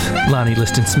confused with Lonnie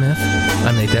Liston Smith.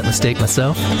 I made that mistake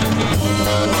myself.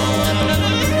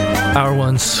 Hour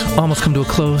one's almost come to a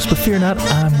close, but fear not,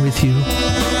 I'm with you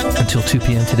until 2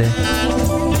 p.m. today.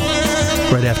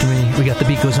 Right after me, we got The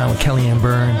Beat Goes On with Kellyanne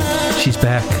Byrne. She's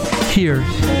back here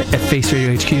at Face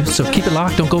Radio HQ, so keep it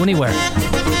locked, don't go anywhere.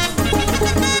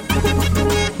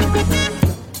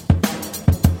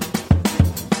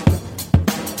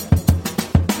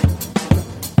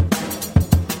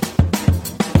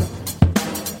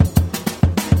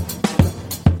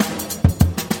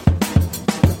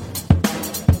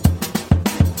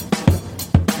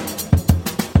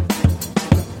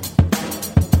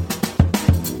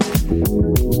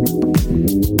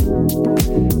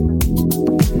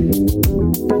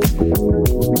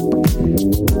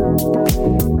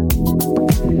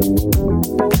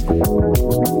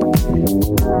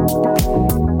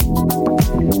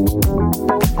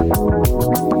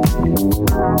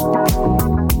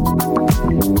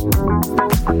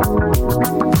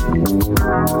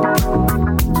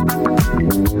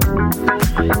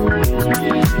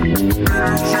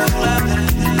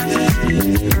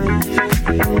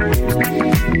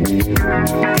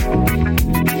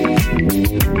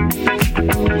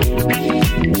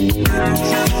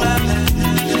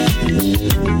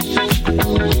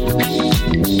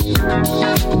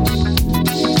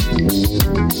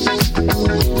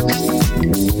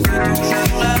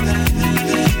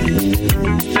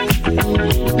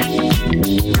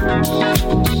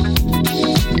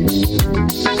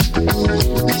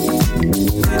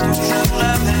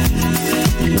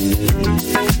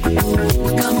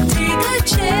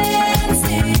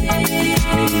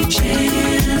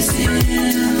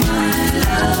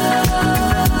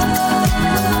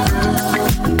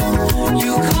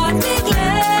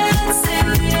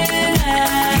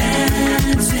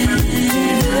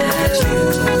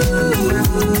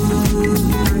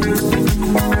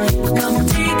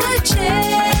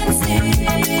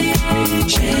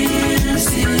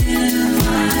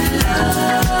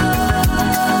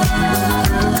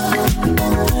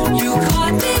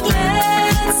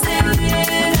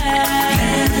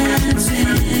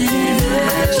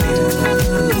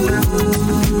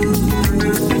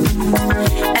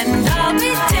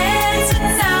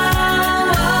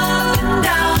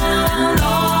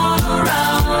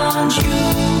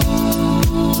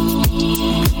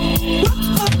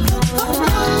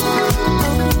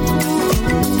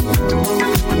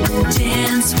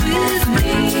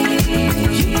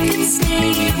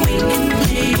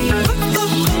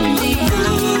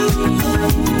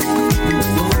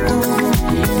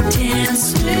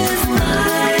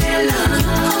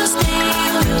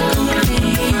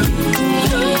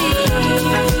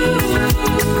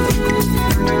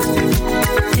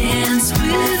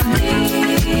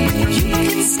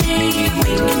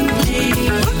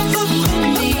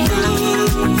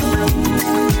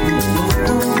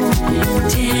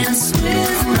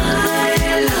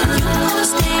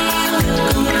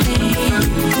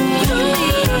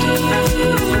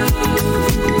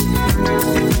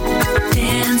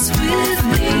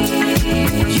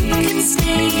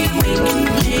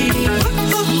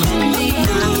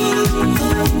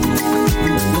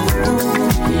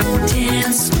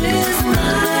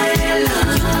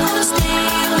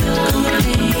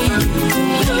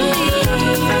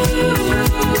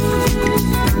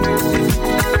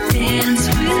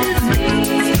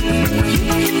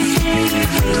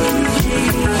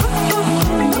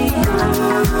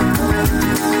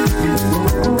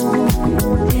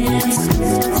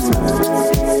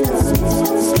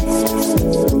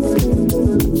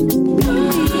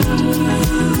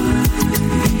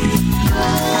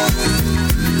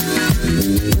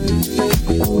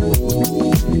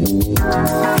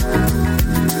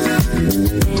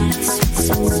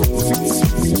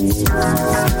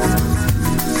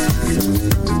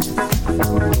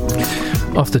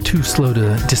 Off the Too Slow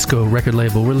to Disco record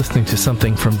label, we're listening to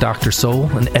something from Dr. Soul,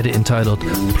 an edit entitled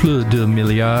Plus de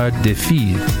milliards de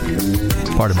filles.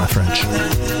 Pardon my French.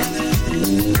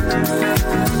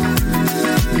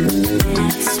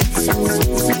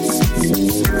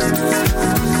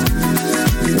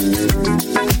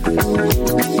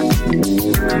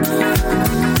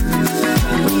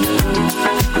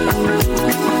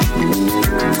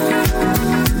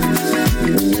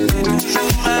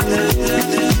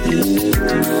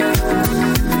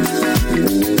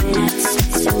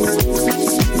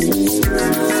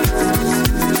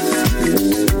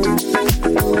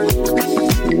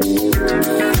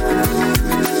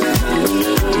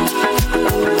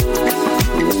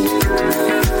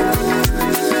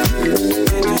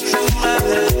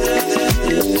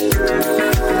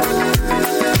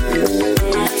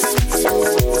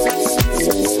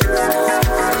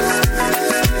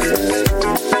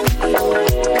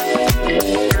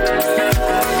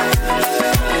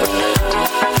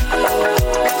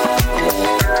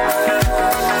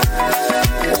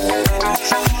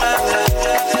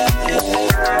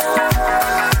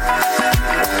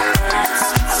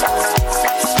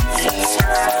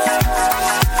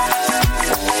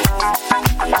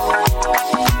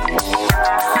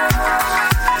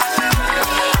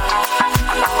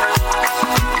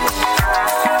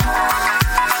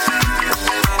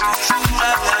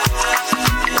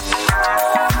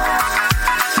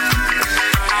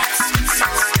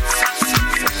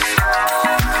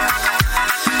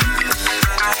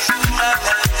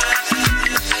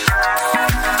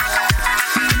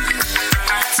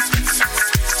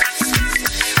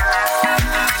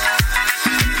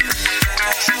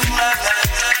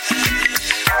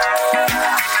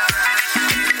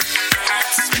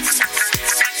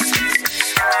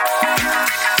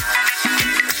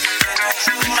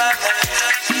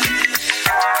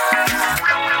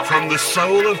 the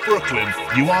soul of Brooklyn,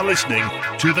 you are listening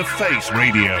to The Face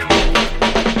Radio.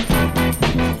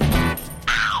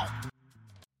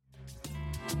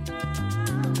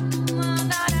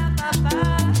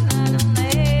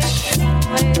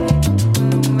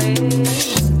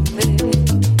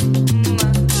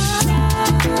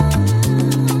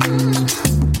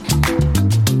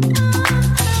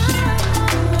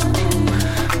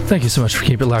 Thank you so much for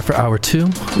keeping it live for hour 2.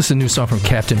 This is a new song from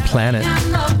Captain Planet.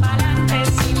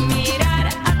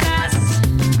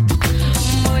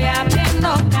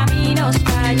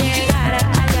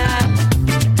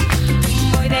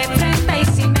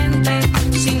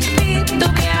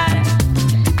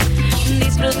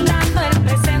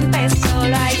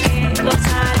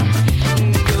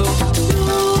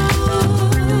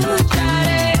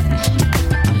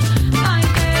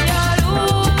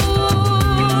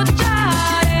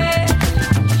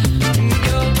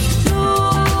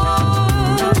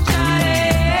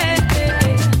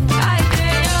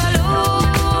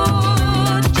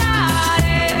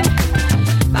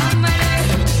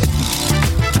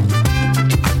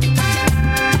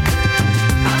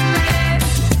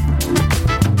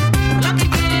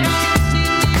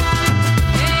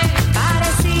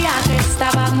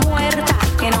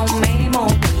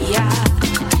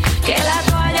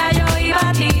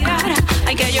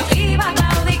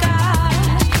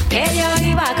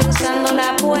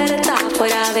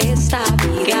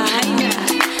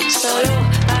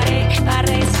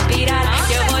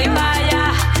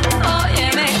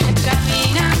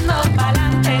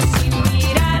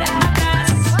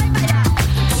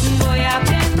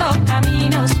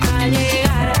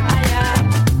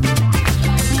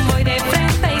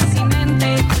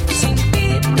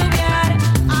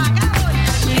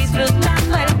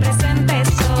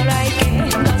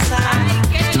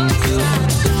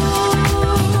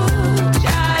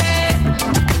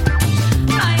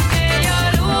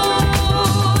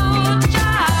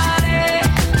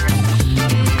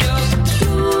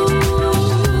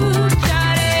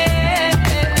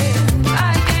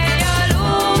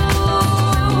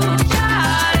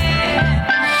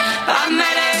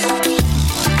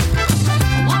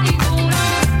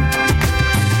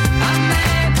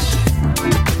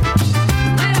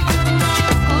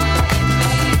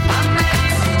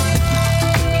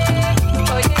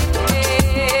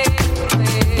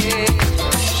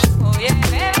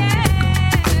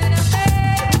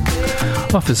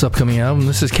 Off this upcoming album,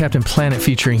 this is Captain Planet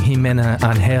featuring Jimena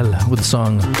Angel with the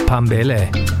song Pambele.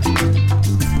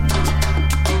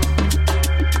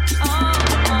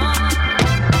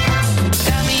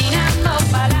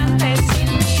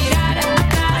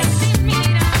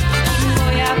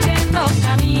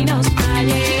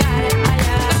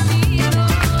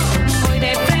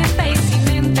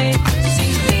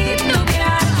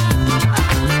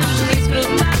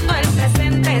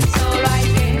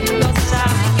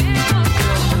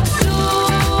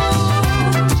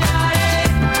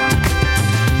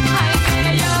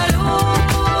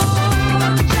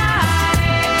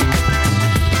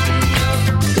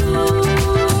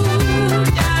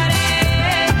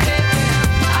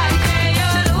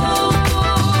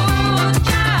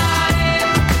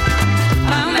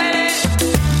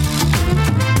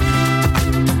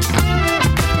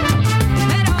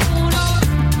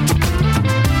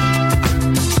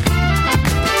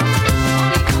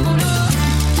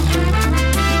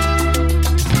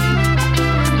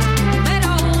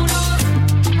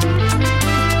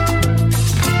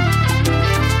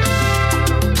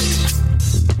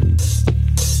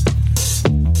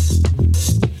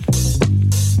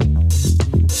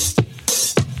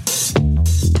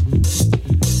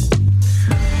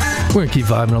 We're gonna keep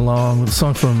vibing along with a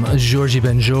song from Georgie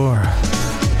Benjor.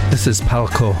 This is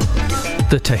Palco,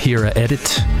 the Tahira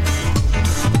edit.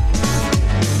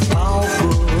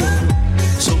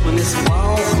 Subo nesse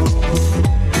palco,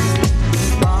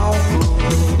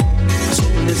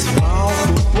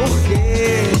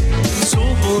 porque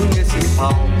subo nesse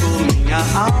palco, minha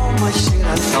alma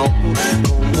cheira talco,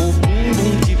 como um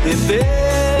bumbum de bebê,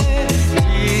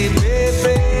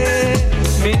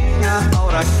 minha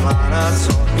aura clara,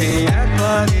 só quem é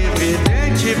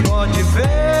clarividente pode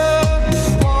ver,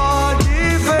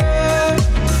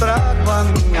 trago a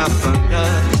minha banda,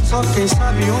 só quem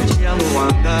sabe onde ela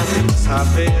anda,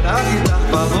 saberá lhe dar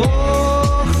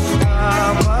valor,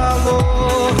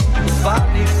 valor,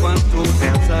 vale quanto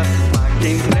pesa, pra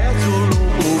quem preza o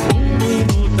bumbum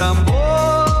do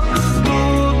tambor,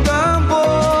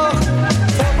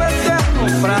 fogo eterno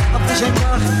pra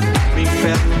afugentar, o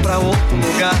inferno pra outro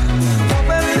lugar,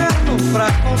 fogo eterno pra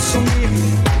consumir,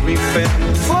 o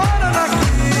inferno fora daqui.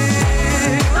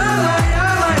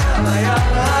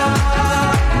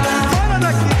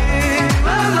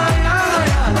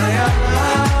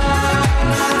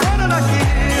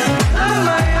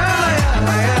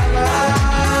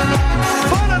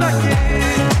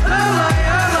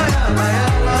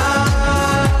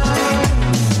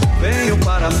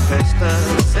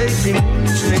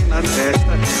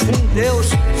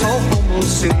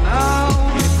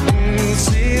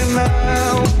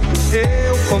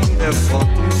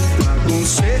 um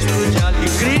cesto de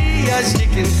alegrias de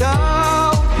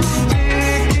quintal,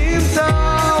 de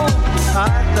quintal. Há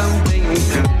também um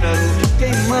cântaro,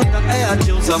 quem manda é a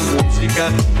deusa música,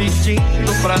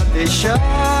 pedindo pra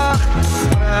deixar,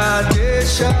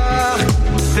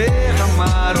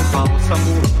 derramar o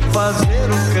bálsamo, fazer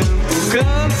o canto,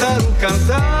 cântaro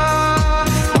cantar,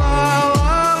 lá,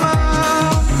 lá, lá.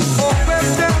 Fogo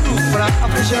eterno pra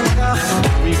apresentar,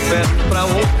 o inferno pra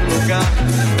outro lugar,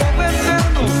 fogo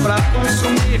eterno pra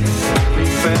consumir, o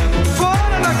inferno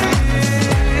fora daqui.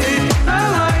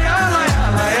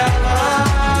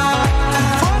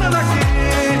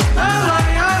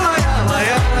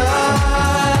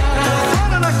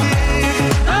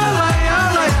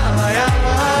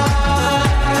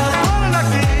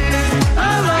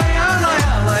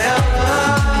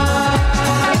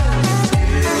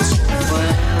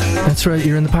 That's right,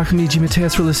 you're in the pocket of me, G.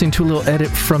 Mateus. We're listening to a little edit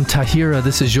from Tahira.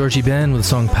 This is Georgie Ben with the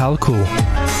song Palku.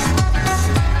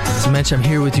 As I mentioned, I'm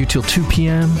here with you till 2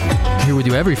 p.m. I'm here with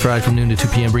you every Friday from noon to 2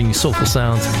 p.m., bringing you soulful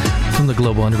sounds from the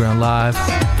Global Underground live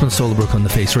from the soul of Brooklyn, the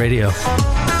Face Radio.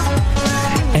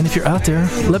 And if you're out there,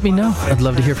 let me know. I'd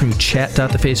love to hear from you.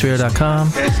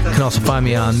 Chat.thefaceradio.com. You can also find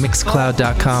me on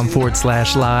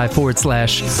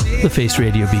mixcloud.com/live/The Face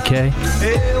Radio BK.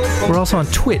 We're also on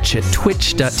Twitch at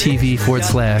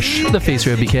twitch.tv/The Face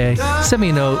Radio BK. Send me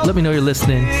a note. Let me know you're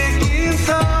listening.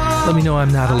 Let me know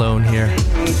I'm not alone here.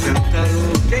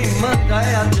 Quem manda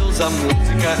é a deusa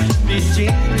música,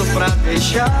 pedindo pra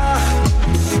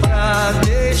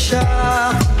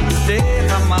deixar,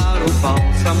 derramar o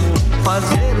bálsamo,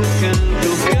 fazer o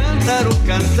canto, cântaro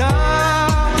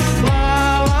cantar,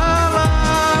 lá, lá, lá.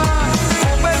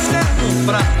 Fogo eterno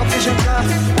pra apresentar,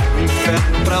 o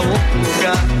inferno pra outro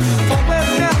lugar, fogo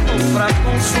eterno pra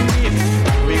consumir,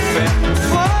 o inferno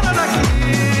fora daqui.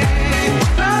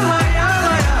 Lá, lá, lá,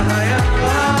 lá, lá,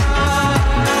 lá.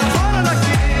 Fora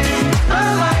daqui. Lá,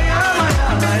 lá, lá, lá,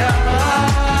 lá, lá.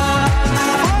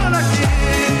 Fora daqui.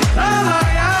 Lá, lá,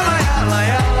 lá, lá, lá, lá.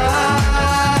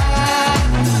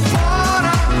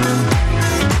 Fora.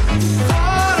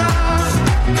 Fora.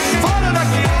 Fora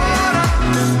daqui.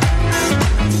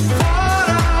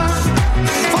 Fora.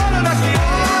 Fora daqui.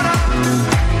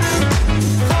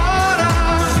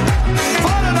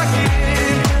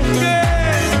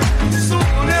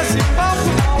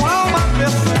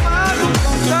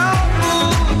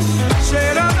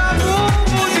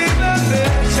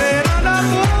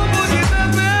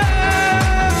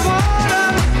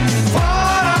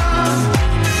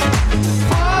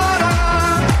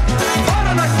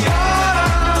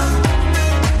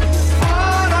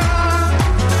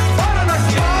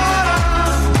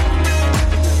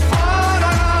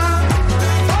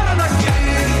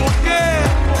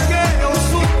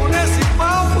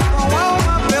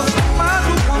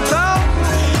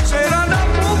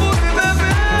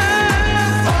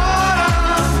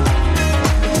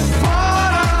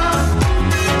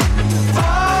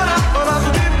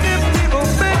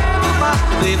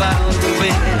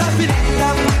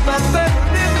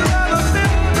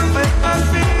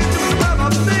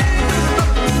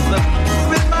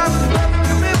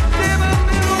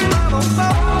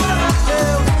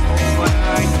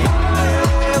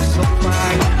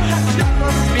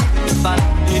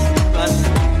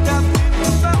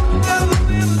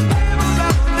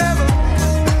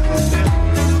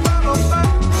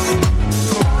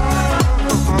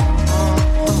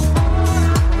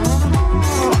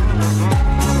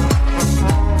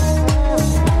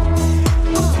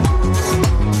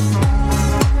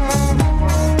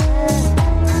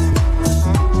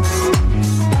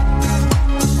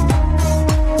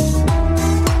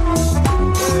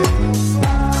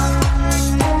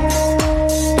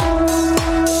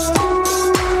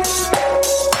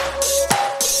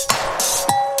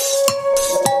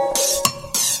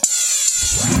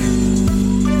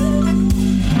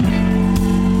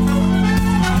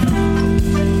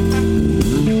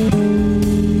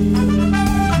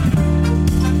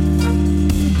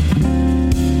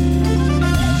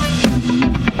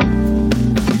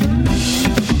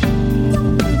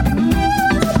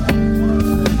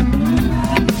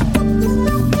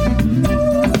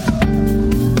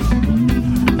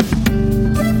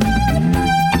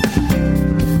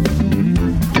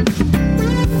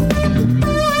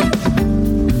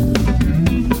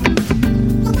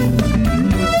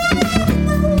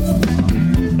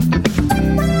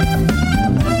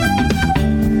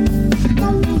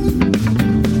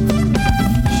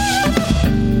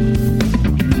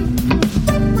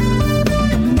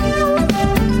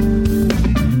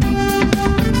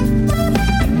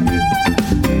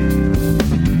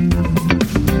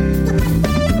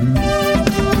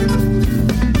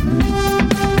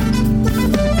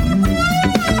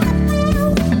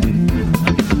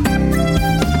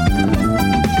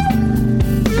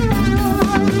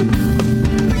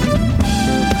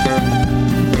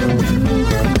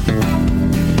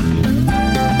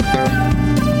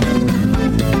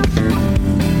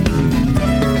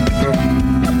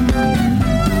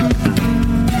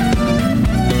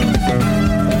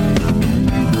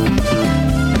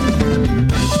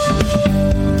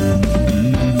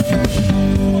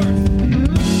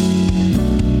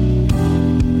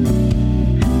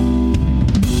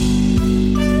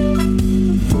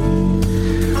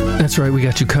 That's right, we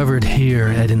got you covered here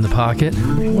at In the Pocket.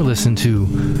 We'll listen to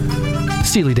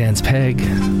Steely Dan's Peg,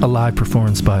 a live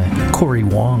performance by Corey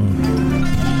Wong.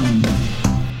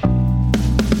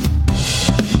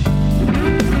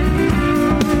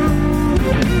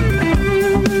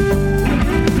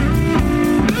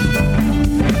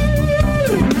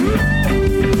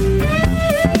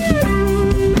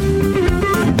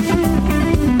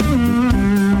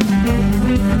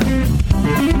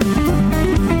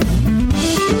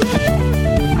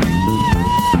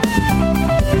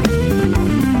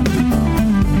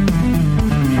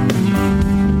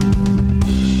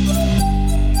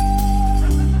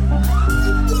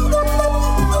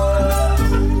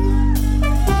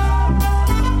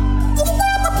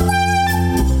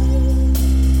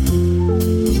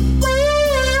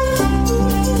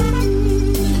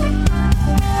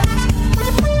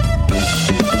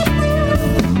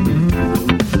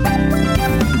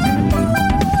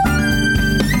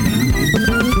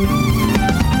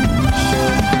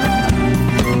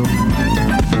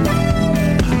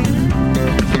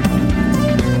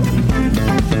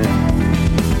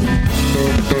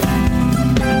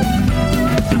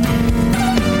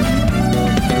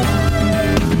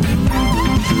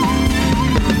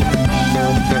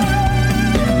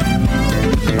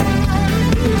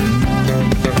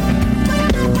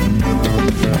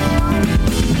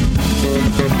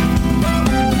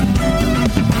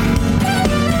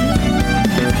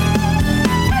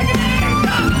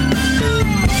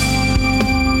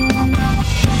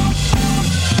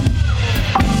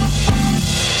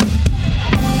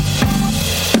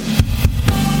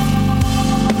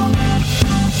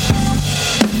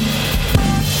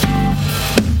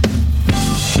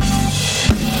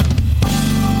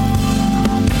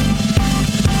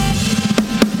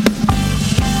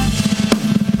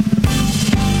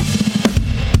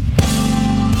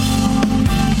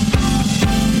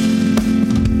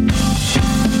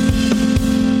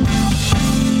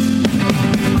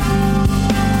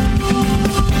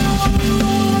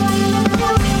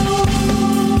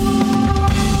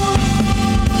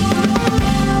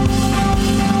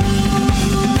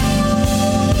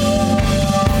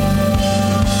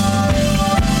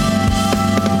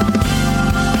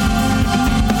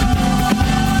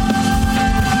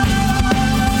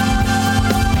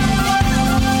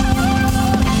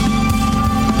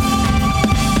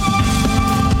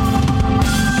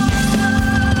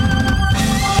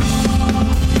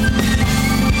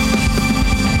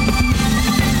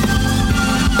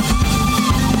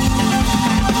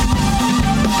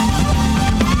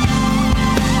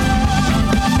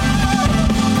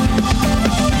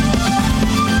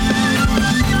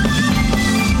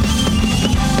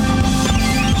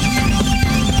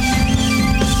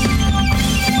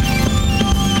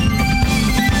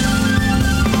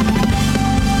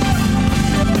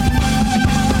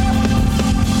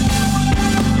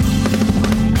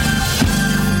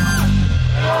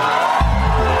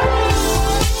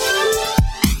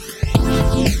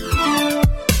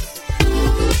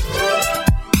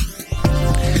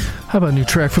 How about a new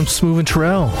track from Smooth and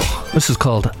Terrell? This is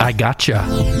called I Gotcha.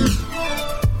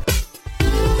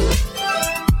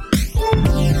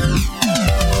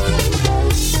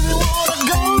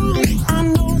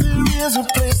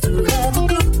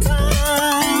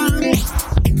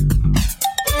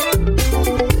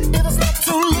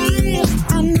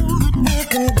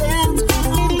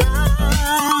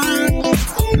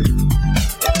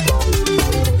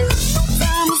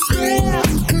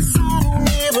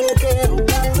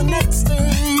 Next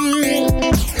thing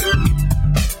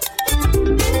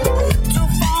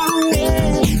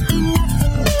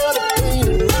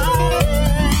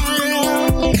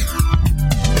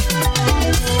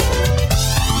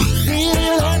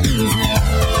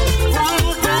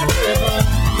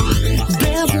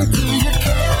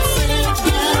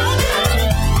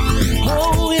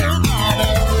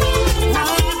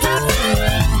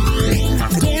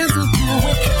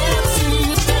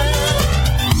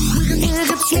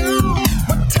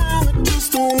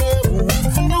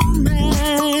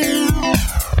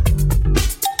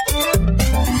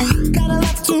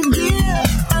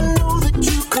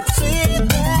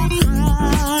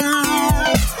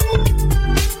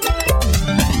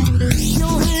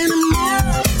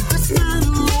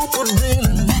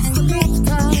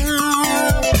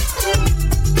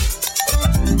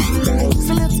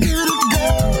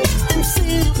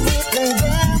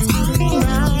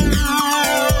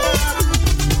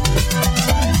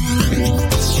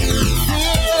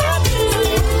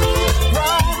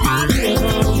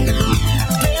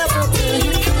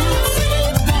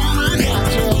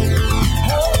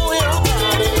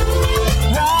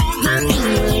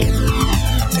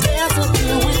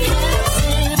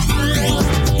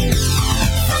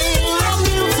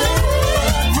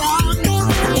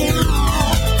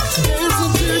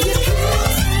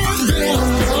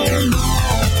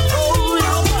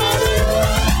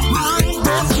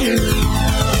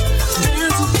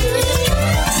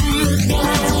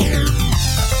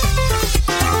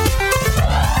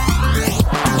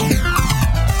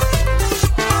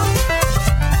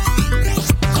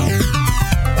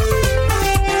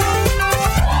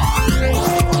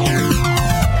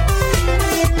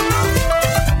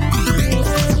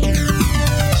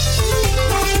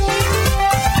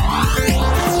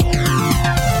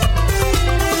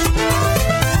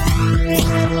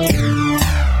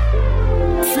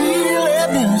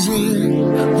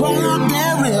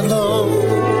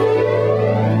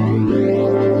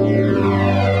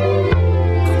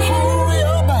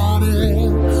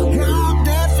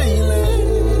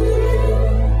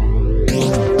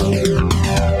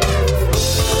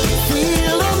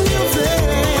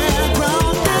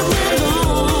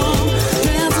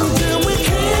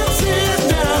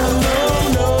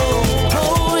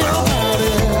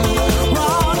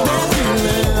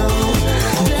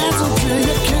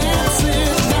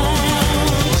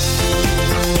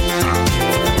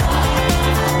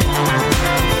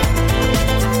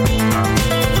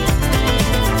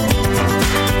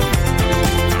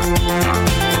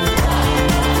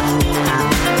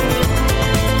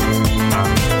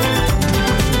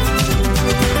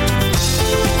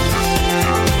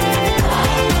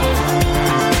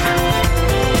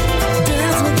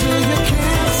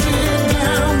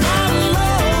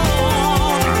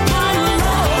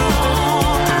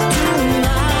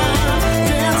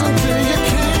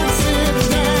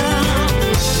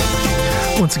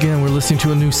listening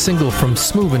to a new single from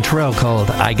Smooth and Terrell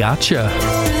called I Gotcha.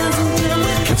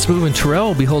 And Smooth and Terrell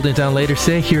will be holding it down later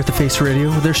today here at the Face Radio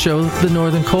with their show, The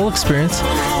Northern Coal Experience.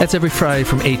 That's every Friday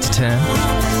from 8 to 10.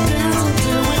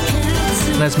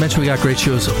 And as mentioned, we got great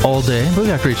shows all day, but we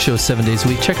got great shows 7 days a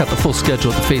week. Check out the full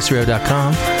schedule at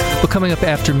thefaceradio.com. But coming up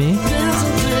after me,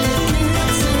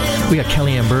 we got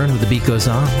Kellyanne Byrne with The Beat Goes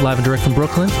On, live and direct from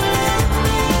Brooklyn.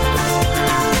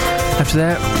 After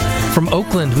that, from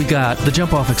Oakland, we got The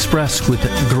Jump Off Express with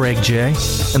Greg J.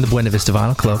 and the Buena Vista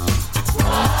Vinyl Club.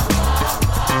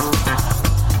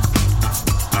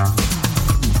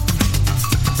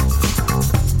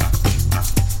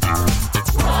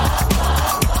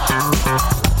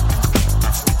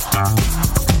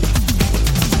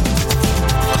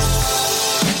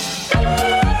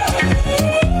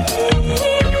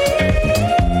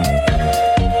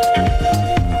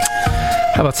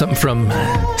 How about something from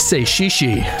Say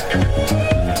Shishi?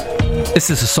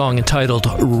 This is a song entitled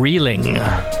Reeling.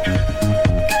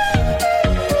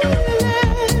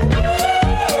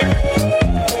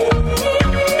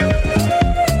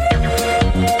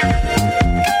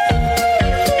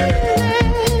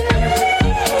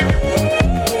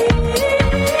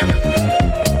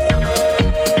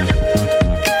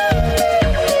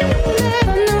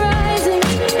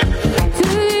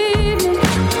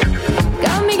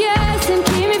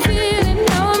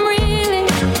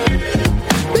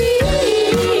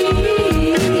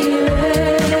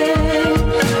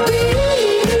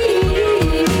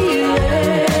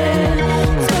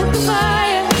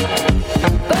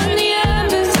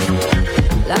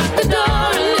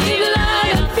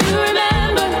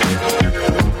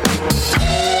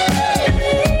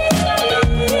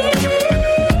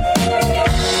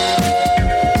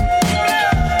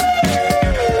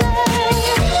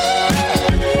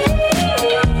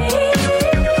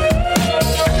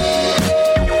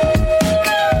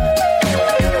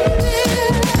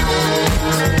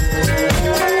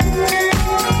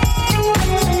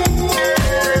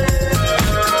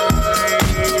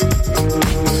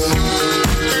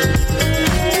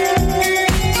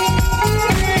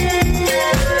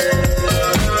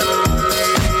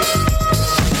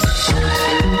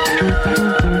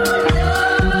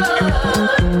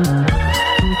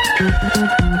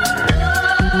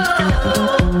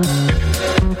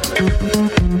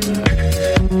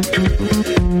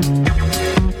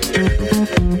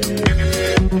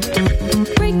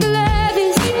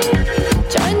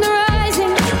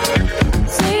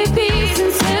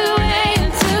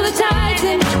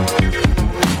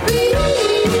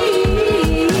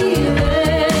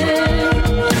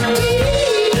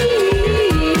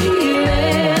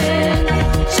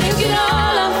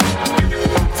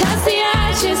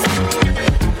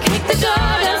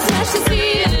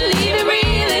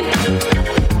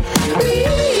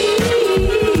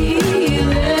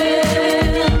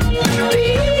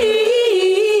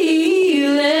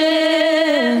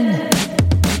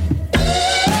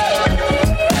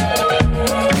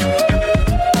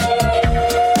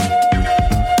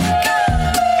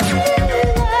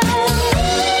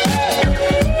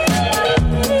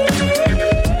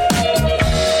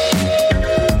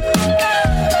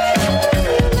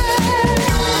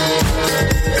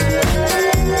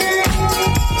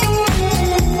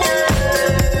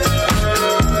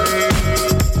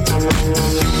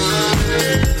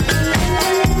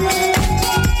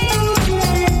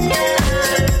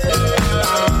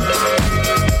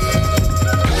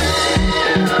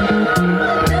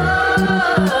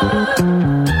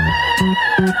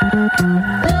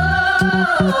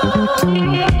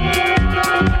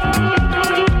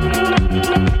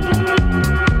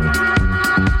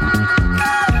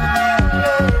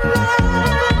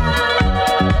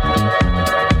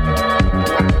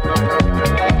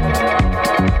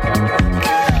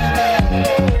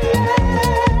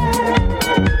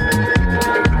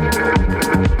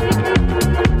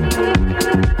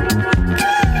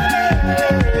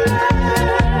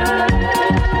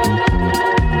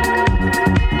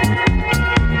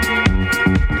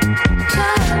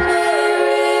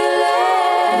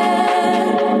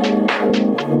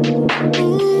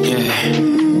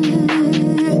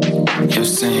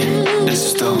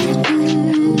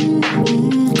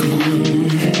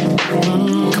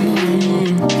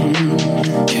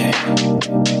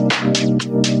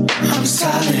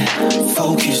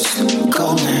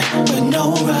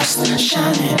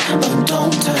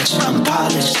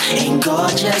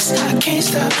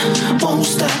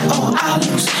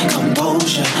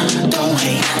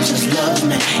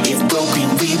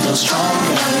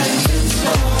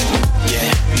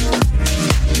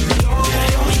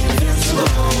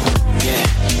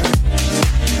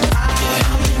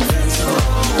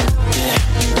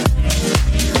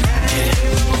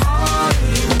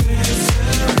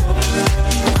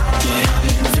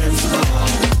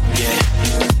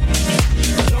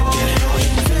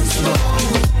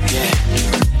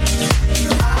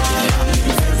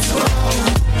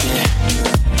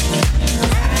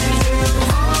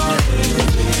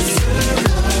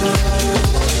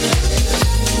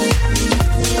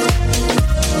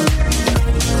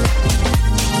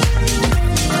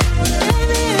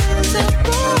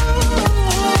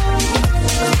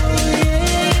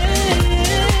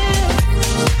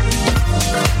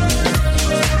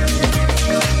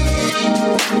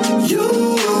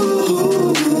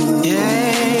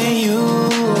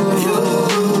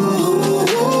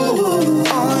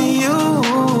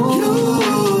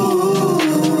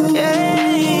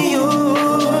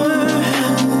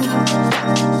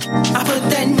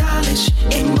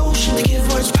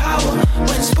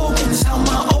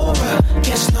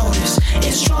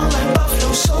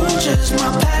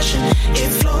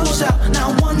 it flows out.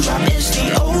 Now one drop is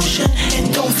the ocean.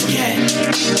 And don't forget,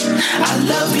 I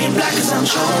love being black 'cause I'm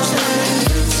chosen.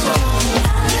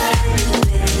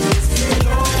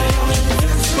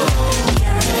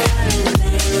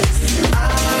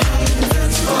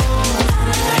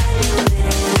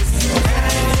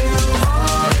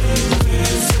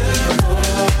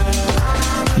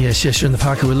 Yes, you're in the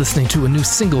pocket. We're listening to a new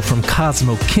single from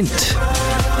Cosmo Kint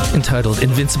entitled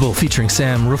Invincible featuring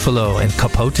Sam Ruffalo and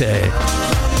Capote.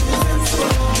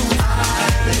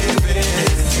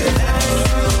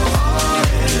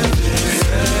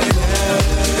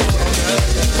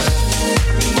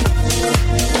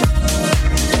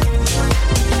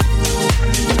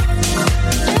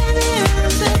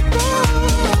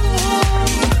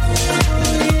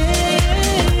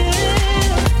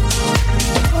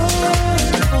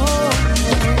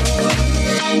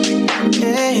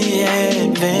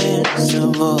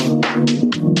 Invincible,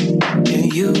 yeah,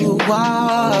 you are,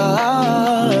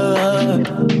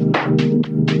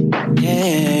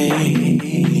 yeah,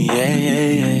 yeah.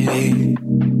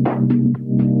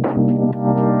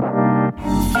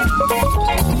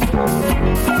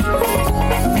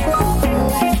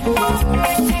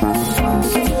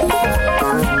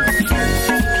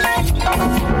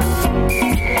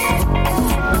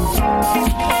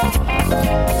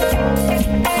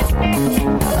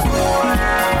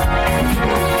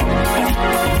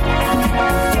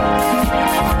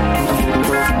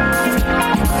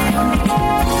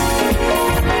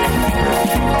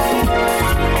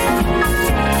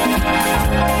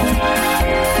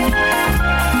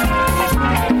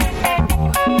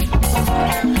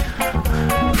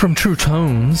 From True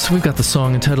Tones, we've got the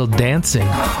song entitled Dancing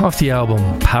off the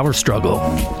album Power Struggle.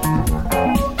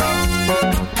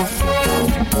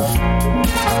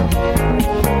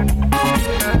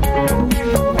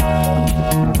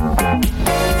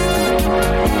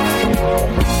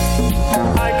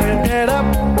 I can get up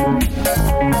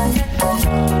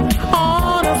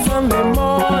on a Sunday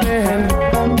morning,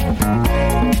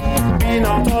 been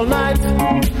out all night,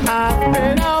 I've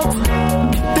been out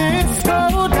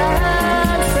disco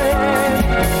dancing,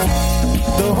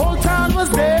 the whole town was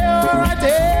there, right,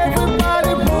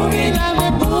 everybody booging and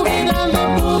they booging and they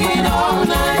booging all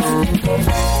night,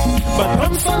 but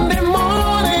come Sunday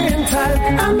morning time,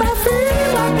 and I feel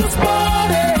like this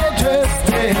body just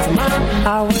is mine. I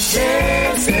was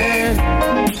dancing,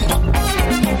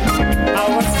 I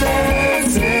was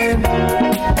dancing,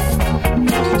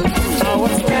 I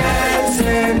was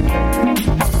dancing,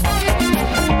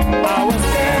 I was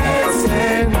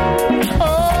dancing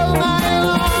all night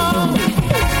long.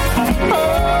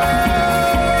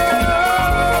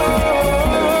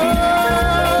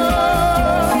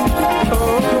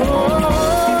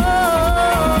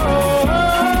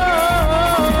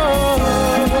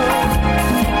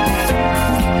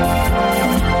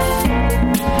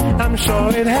 I'm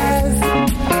sure it has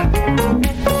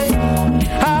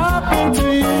happened to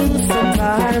you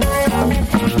sometimes.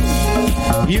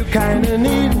 You kinda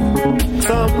need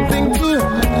something to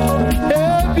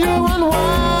help you unwind.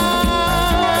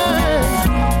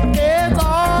 It's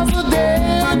all the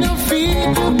day on your feet.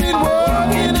 You've been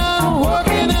working and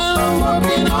working and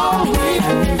working all week.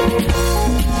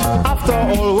 After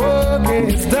all work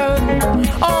is done,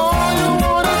 all you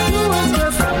wanna do is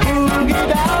just boogie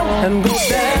down and go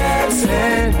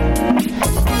dancing,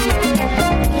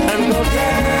 and go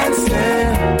dancing,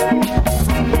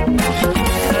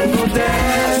 and go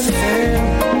dancing,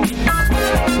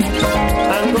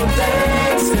 and go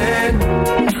dancing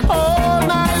all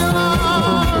night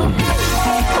long.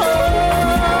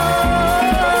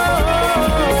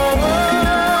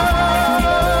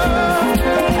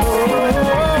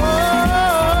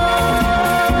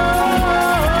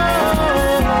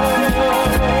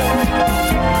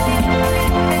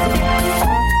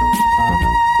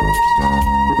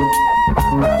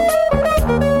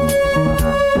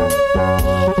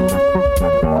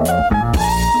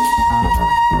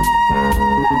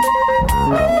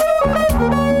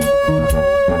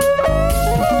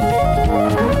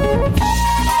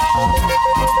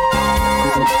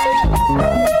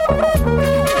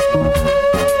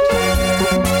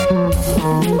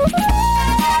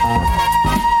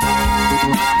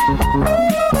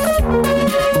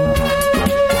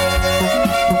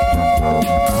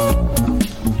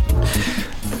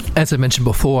 As I mentioned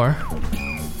before,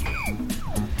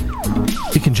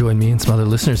 you can join me and some other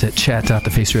listeners at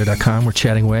chat.thefaceradio.com. We're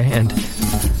chatting away, and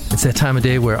it's that time of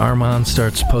day where Armand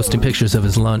starts posting pictures of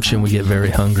his lunch and we get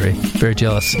very hungry, very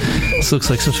jealous. This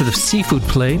looks like some sort of seafood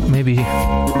plate, maybe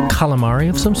calamari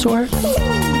of some sort.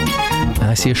 And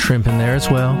I see a shrimp in there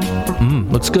as well.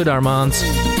 Looks good, Armand's.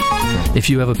 If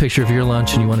you have a picture of your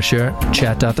lunch and you want to share it,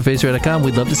 chat.thefaceradio.com.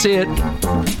 We'd love to see it.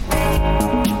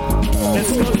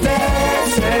 Let's go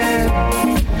dancing.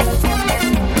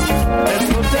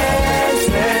 Let's go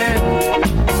dancing.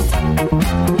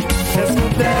 Let's go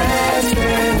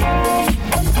dancing.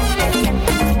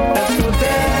 Let's go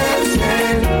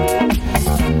dancing.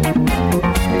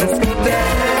 Let's go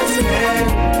dancing.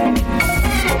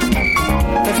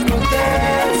 Let's go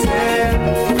dancing.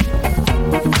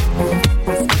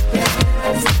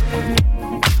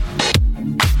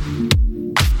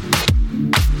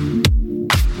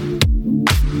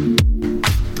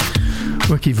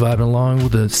 We're keep vibing along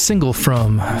with a single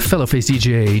from fellow face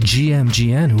DJ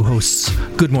GMGN, who hosts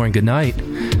Good Morning, Good Night.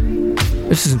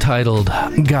 This is entitled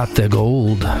Got the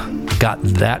Gold. Got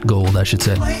That Gold, I should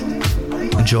say.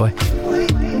 Enjoy.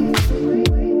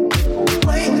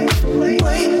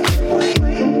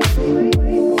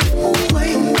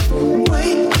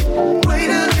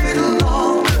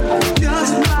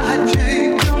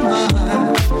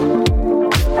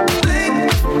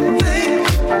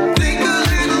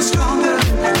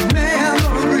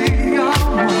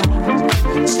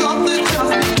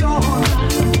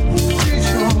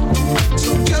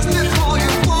 Just before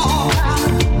you walk out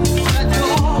that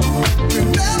door,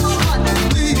 remember what you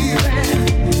believe in.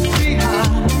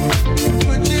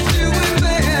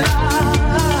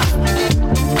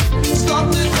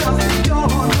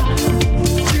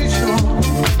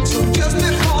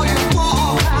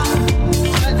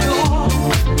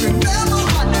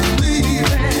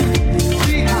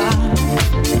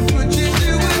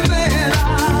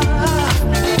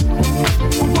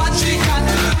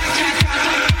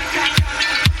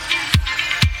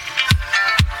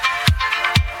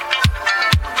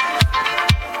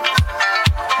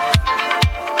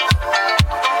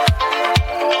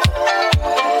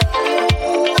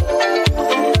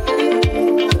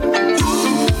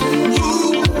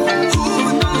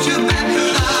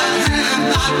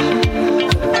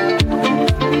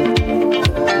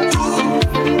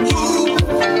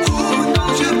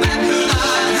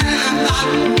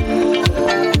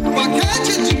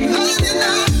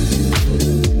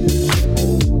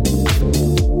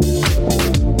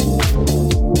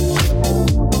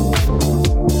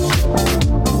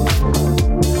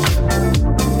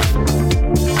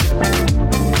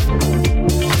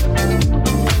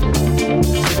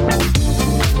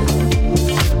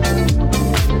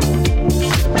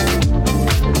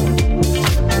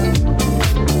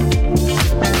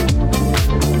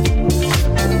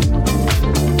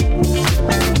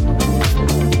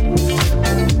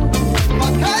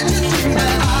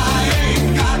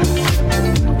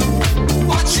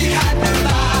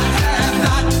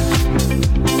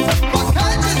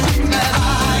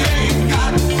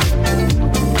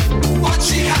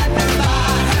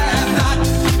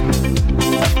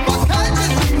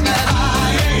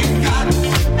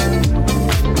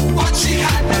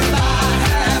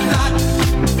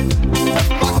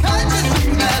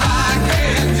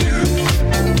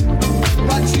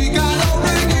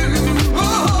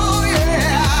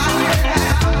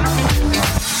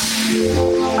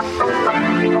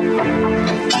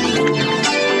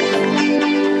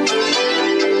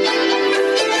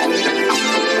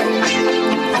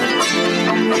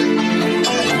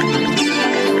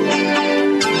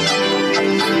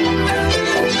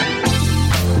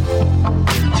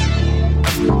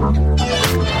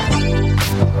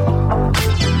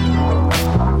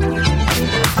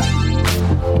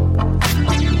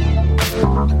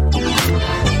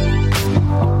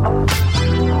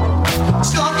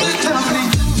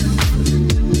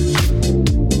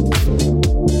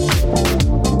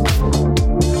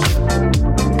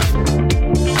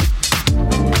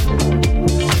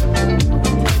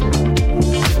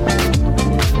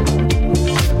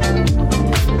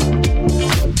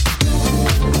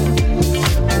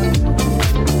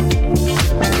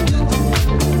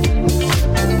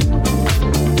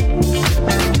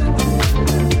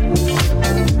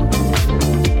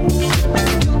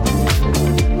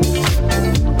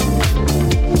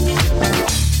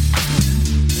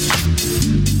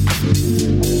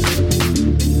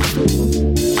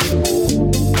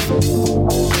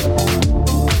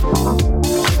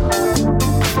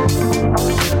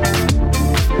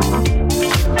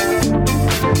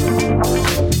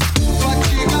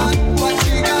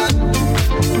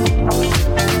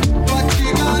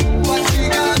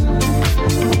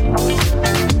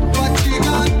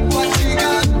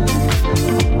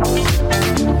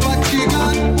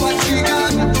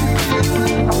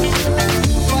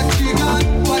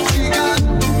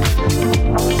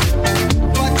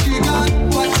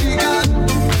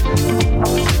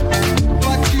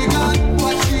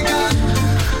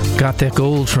 that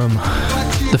gold from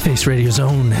the Face Radio's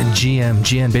own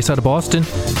GM, based out of Boston.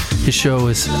 His show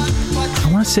is,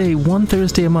 I want to say, one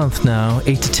Thursday a month now,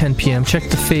 8 to 10 p.m. Check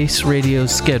the Face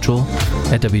Radio's schedule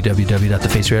at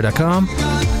www.thefaceradio.com.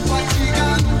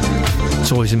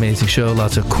 It's always an amazing show,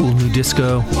 lots of cool new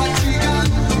disco,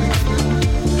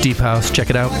 deep house,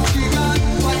 check it out.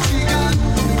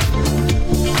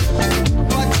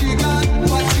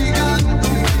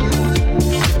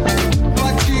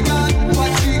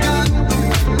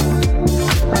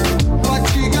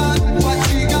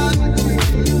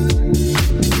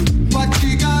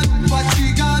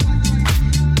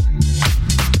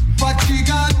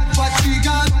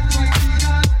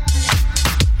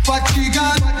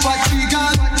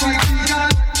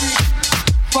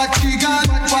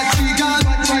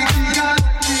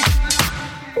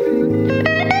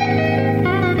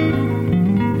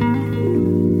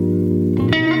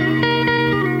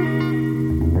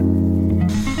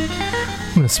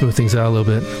 Smooth things out a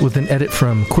little bit with an edit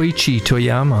from Koichi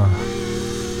Toyama.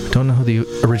 I don't know who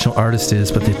the original artist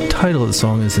is, but the title of the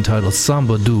song is entitled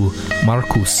Samba do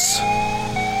Marcus.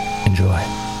 Enjoy.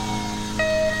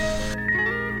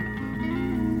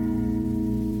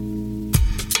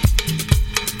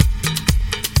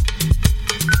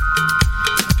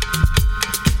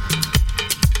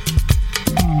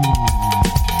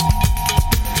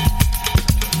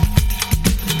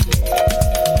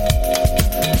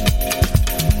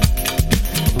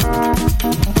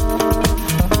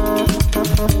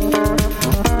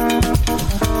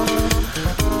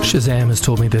 Shazam has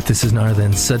told me that this is none other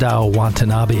than Sadao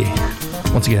Watanabe.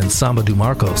 Once again, Samba do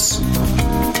Marcos.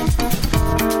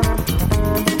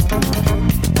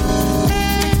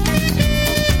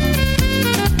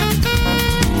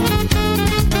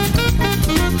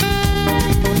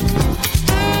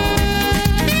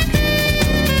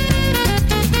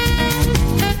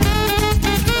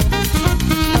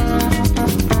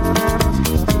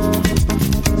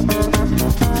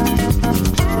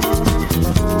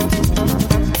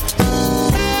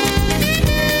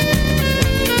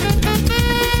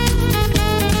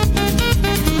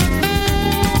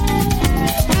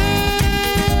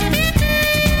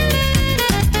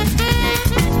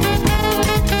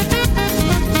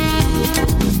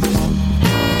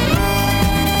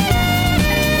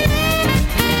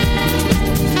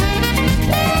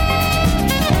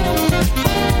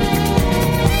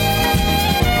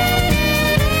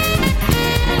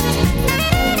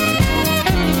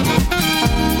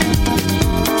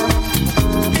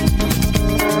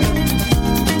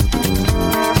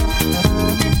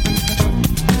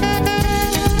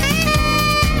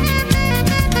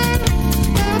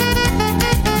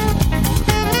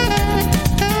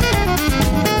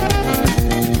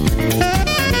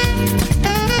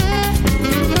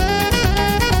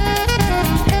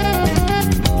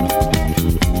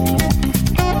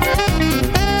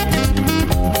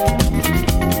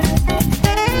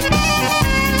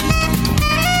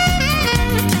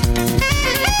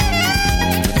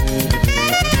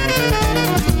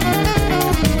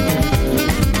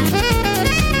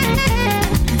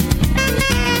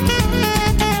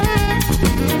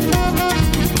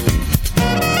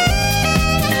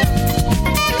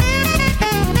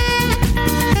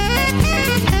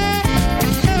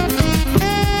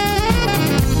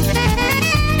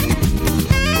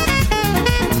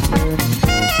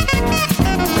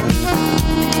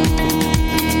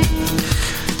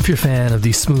 If you're a fan of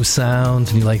these smooth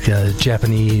sounds and you like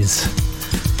Japanese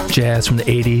jazz from the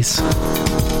 80s,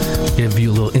 give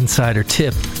you a little insider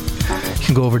tip. You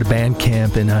can go over to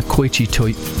Bandcamp, and Koichi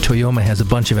Toyama has a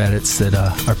bunch of edits that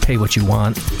are pay what you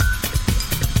want.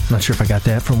 I'm not sure if I got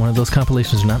that from one of those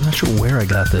compilations or not. I'm not sure where I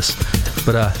got this,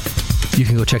 but you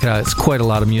can go check it out. It's quite a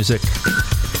lot of music,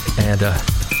 and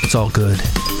it's all good.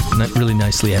 Really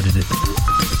nicely edited,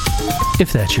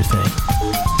 if that's your thing.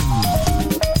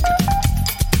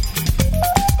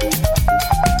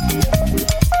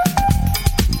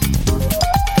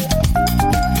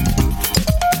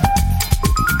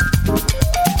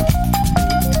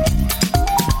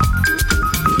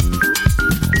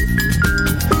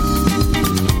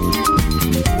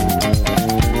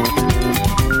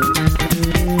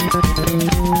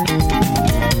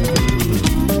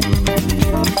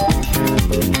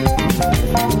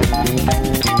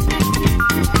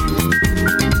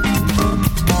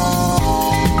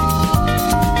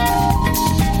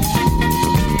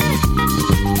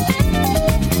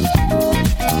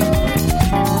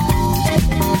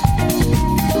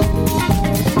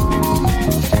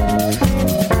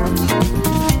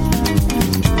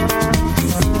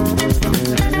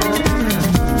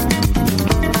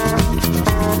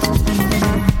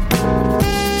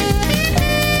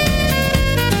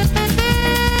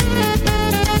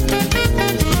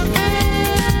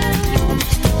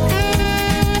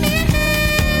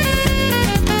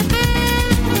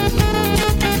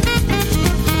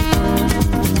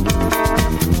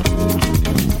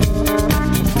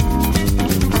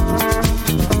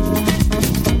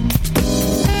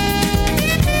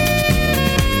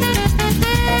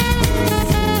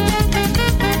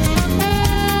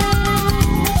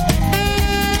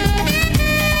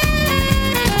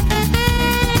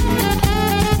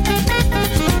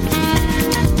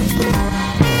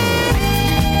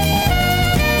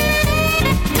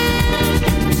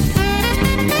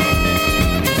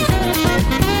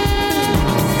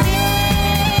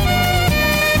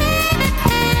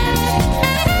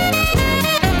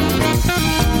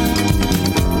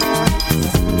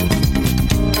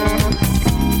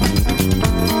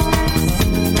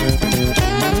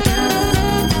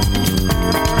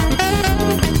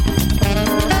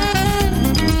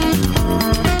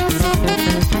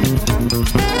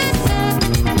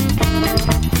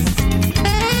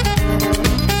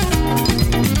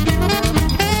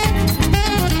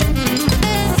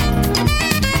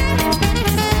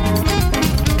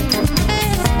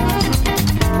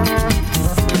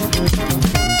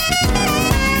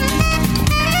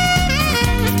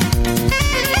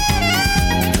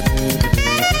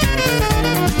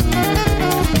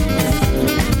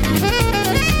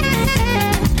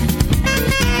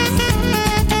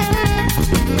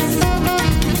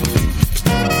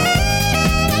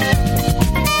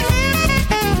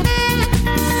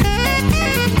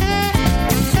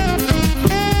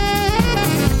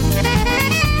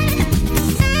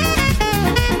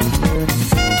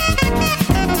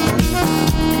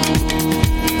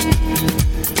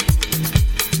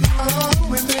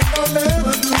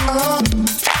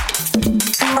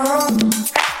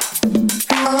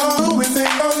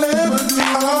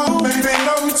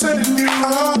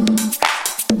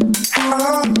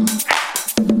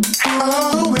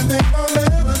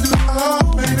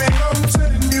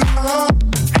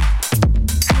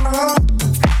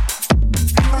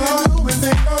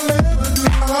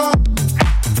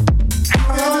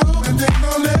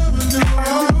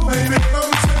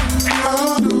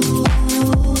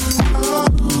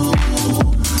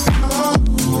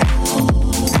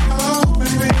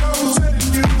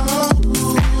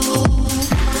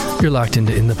 You're locked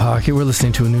into In the Pocket. We're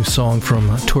listening to a new song from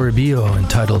Toribio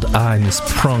entitled I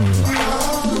Misprung.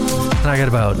 And I got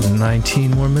about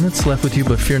 19 more minutes left with you,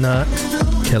 but fear not.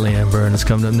 Kellyanne Byrne is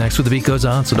coming up next with The Beat Goes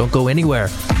On, so don't go anywhere.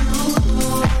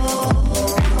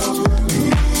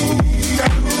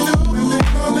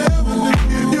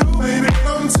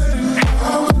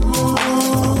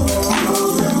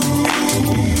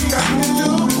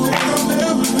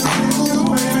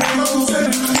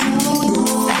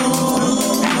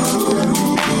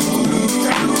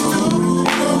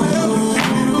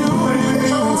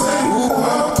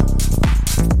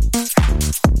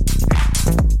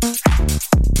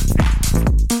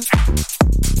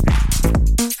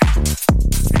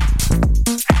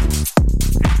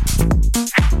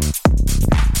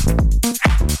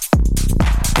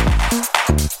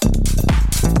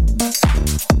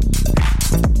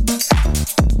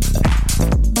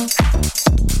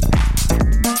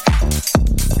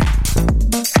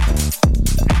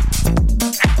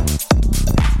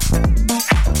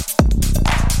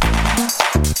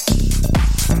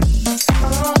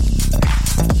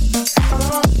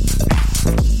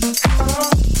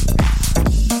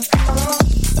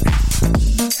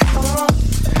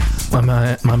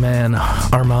 My man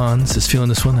Armands is feeling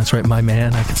this one. That's right, my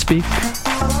man, I can speak.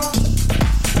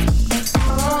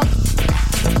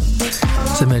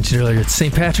 As I mentioned earlier, it's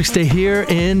St. Patrick's Day here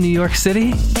in New York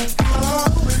City.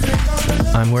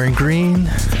 I'm wearing green,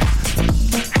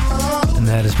 and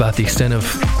that is about the extent of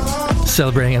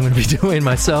celebrating I'm going to be doing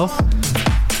myself.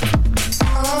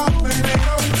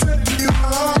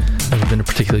 Never been a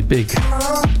particularly big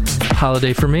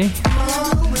holiday for me.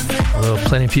 Although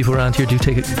plenty of people around here do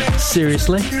take it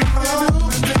seriously.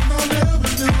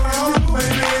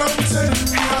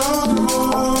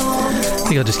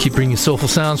 I think I'll just keep bringing you soulful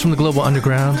sounds from the global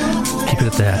underground. Keep it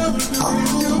at that.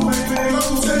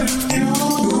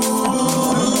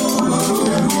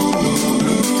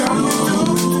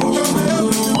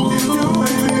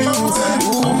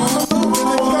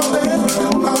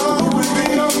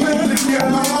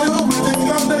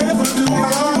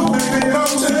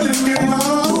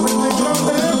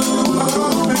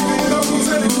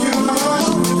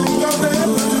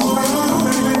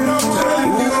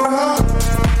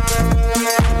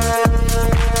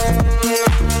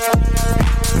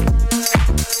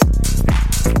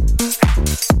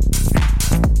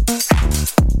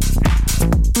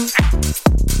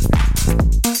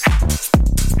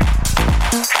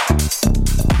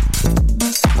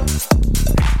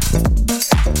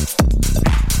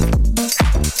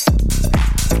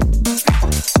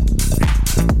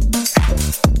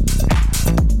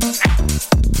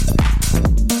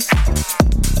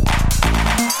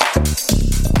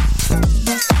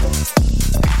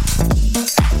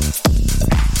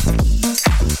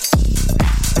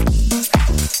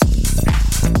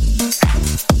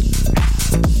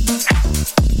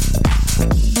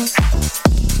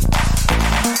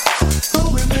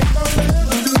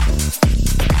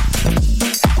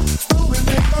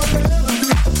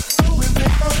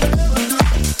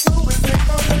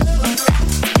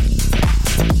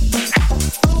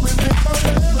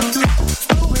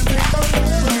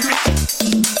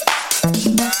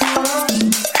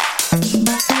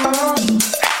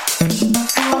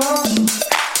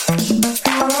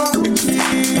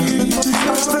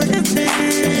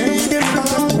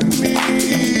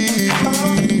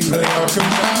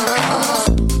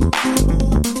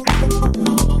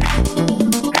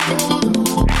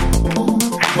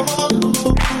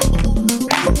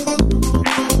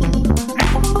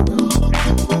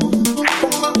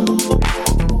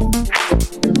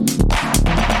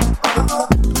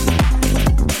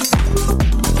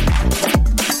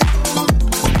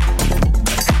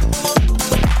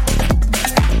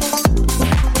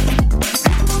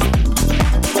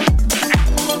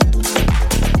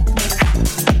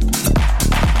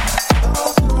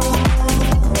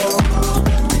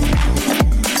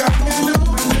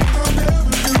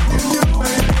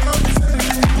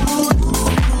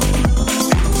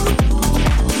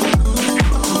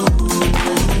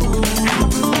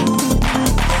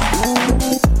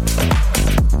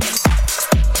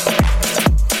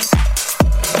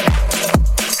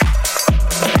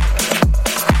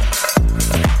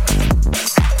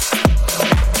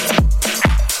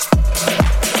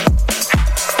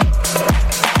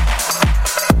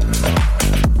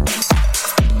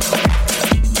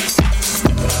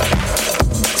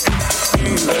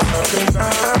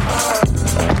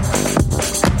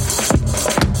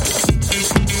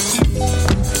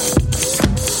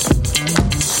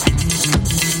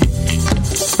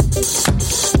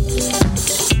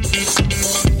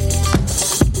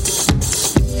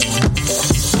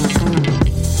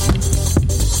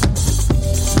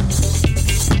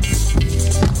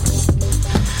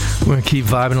 keep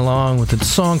vibing along with the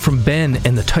song from Ben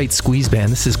and the Tight Squeeze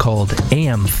Band. This is called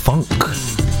AM Funk.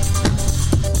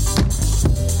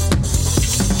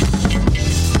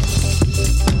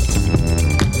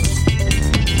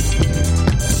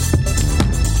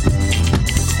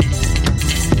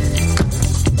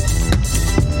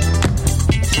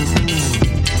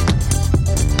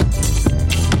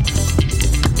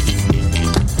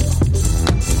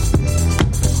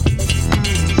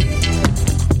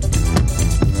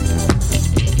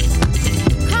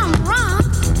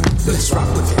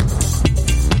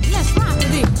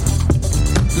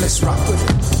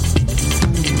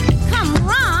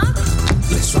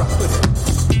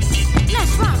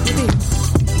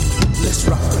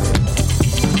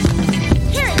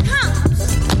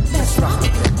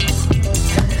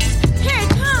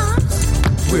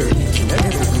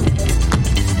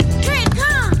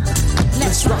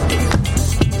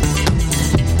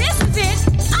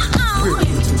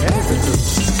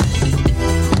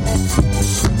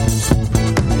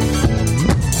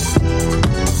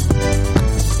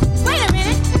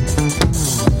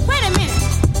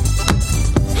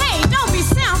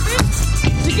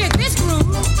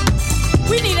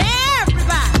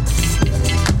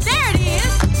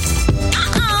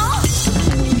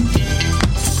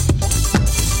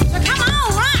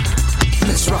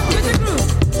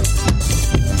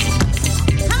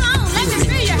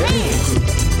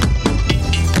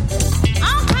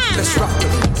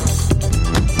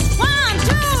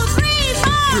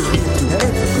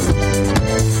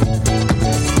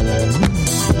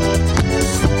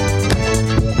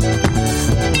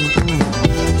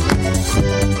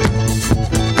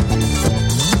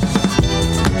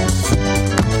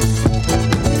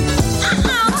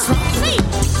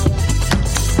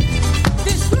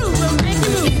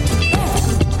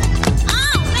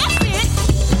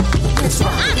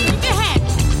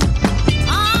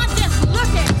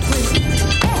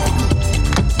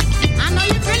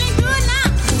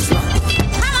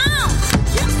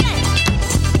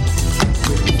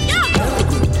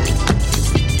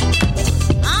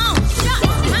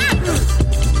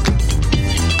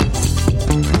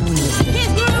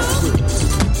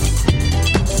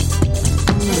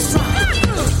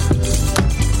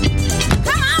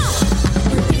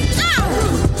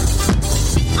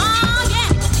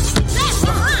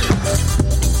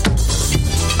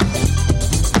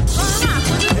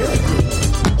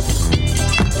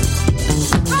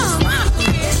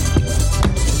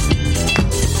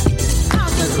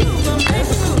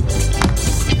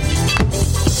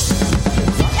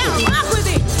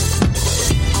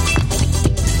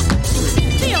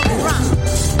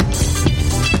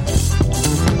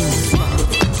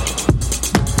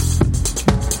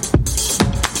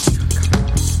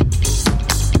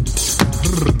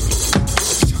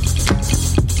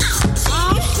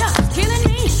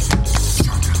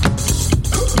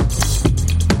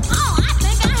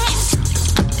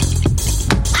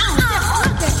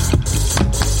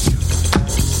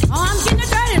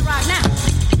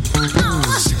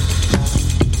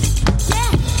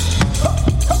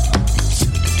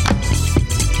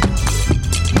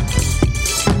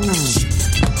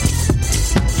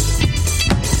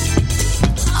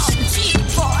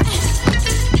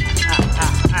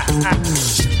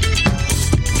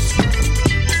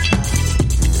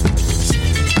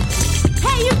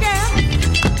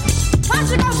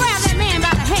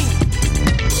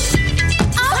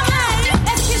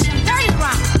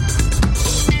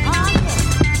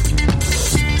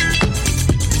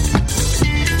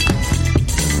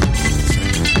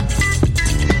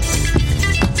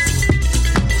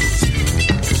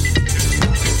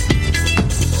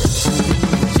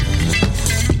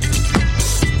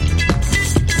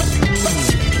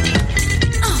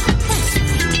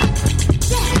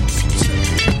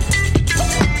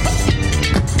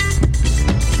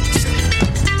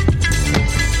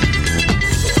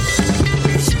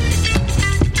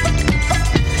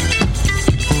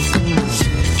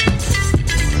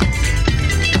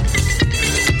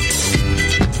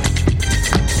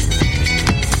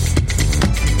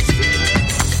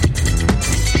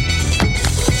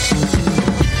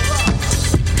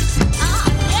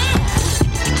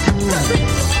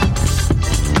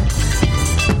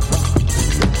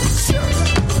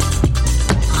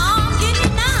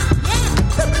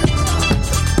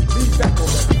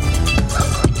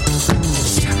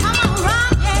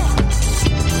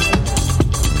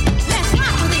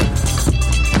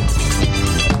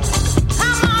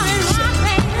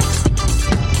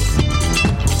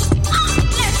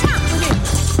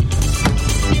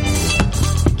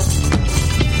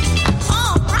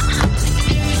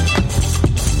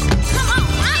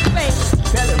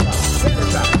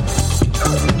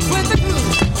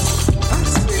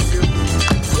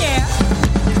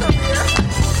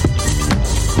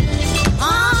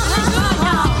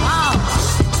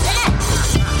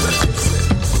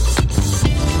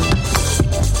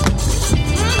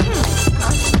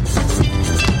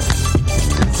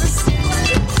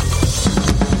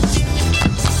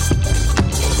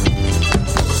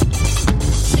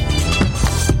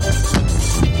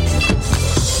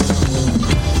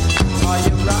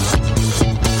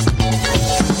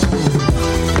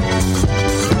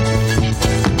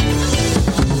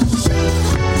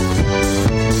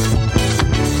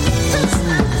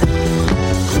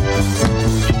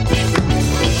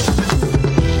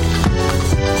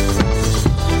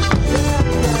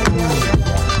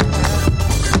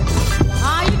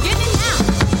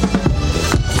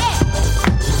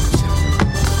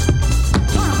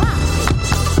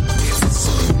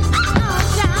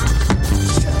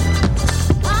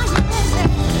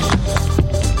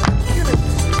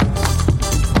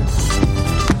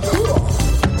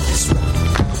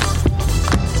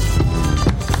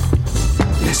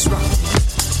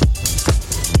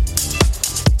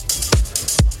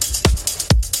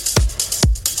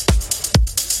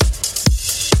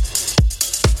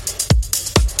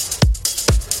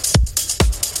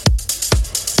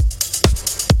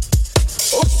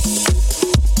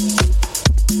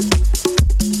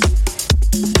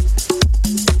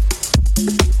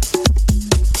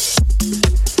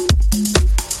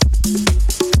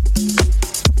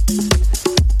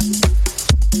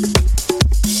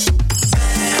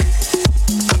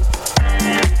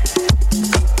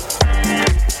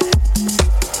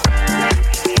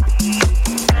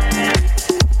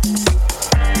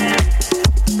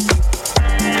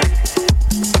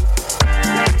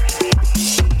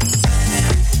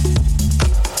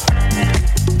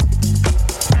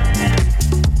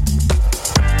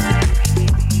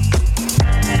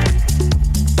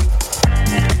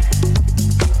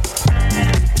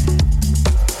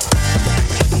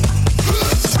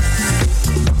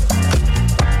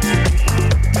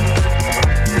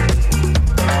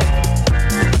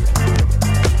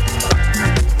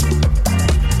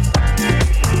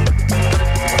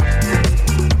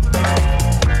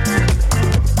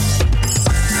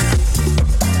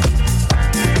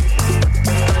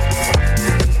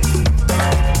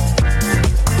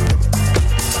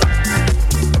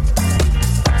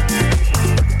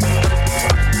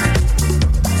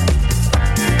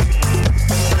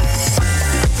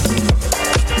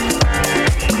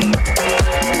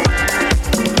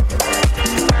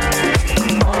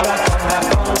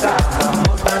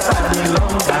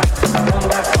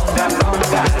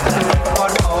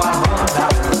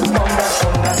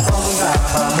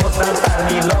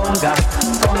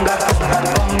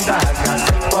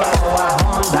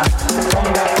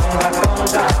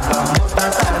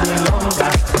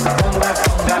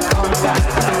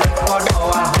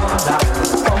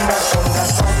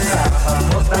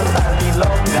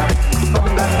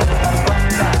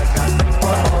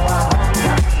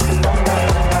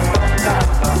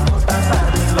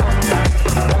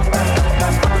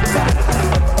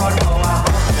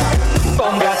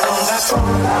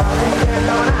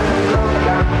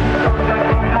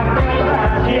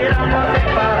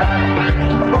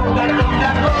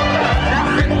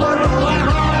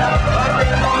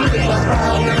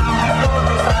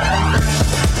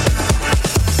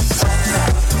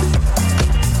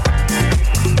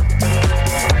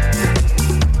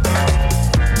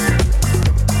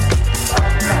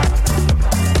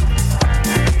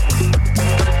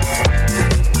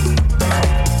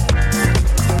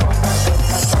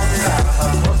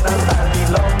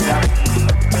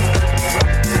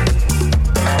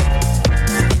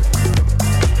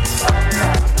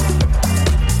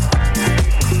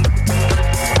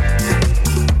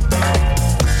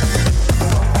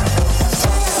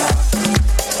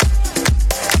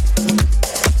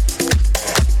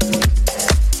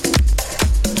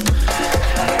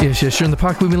 Yes, you're in the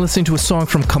pocket. We've been listening to a song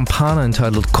from Campana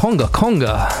entitled Conga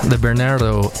Conga, the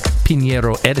Bernardo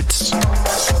Pinheiro edits.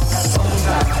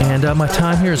 And my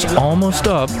time here is almost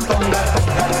up.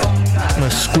 I'm going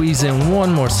to squeeze in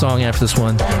one more song after this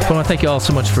one. But I want to thank you all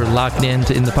so much for locking in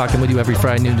to In the Pocket with you every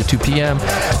Friday noon to 2 p.m.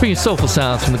 Bringing soulful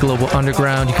sounds from the global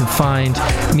underground. You can find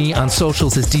me on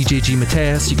socials as DJG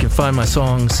Mateus. You can find my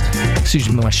songs,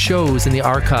 my shows in the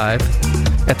archive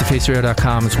at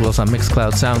thefaceradio.com, as well as on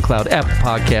Mixcloud, SoundCloud, Apple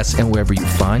Podcasts, and wherever you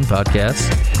find podcasts.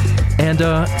 And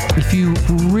if you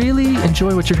really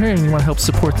enjoy what you're hearing and you want to help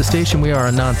support the station, we are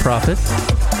a nonprofit.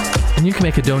 And you can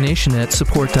make a donation at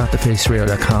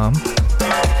support.thefaceradio.com.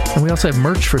 And we also have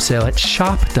merch for sale at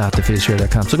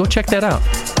shop.thefaceradio.com. So go check that out.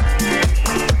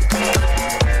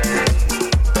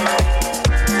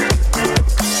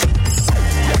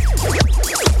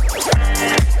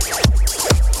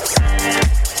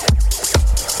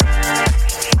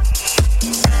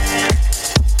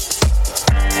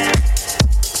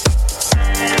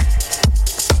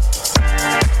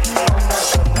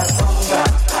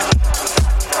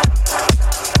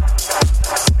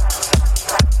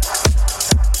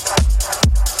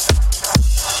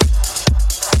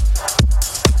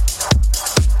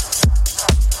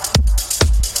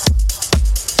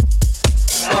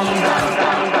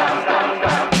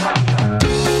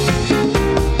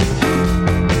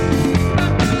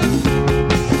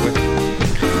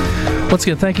 Once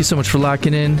again, thank you so much for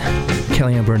locking in.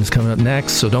 Kellyanne Byrne is coming up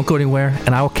next, so don't go anywhere,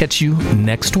 and I will catch you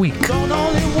next week. Don't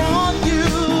only want you,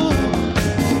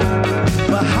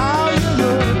 but how you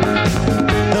look.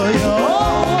 Though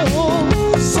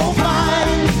you're so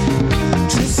fine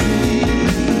to see.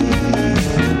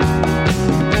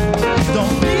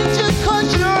 Don't be just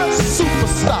 'cause you're a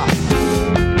superstar.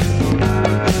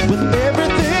 With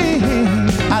everything,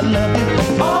 I love you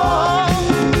for all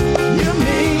you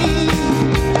mean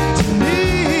to me.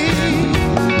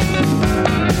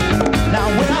 Now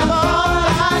when I thought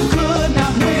I could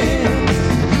not win,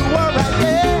 you were right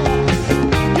there.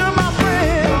 You're my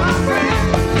friend.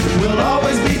 We'll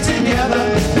always be together.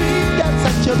 We've got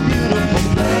such a beautiful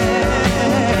plan.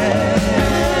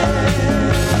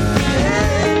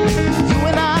 You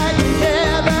and I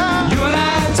together.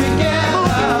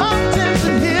 Over mountains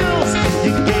and hills.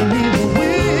 You gave me the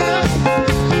will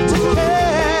to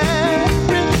carry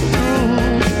through.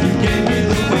 You gave me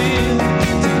the will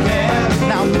to carry.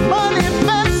 Now money,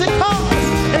 fancy cars,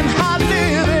 and hard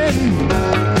living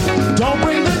don't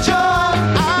bring the joy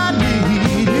I need.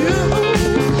 You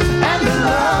and the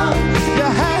love you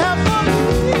have for me.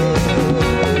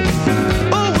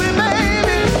 Oh, we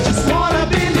baby just wanna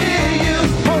be near you.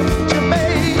 Hold you,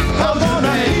 babe. I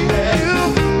wanna keep you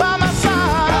by my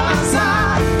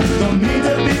side. Don't need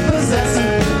to be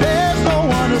possessive. There's no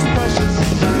one as precious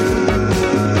as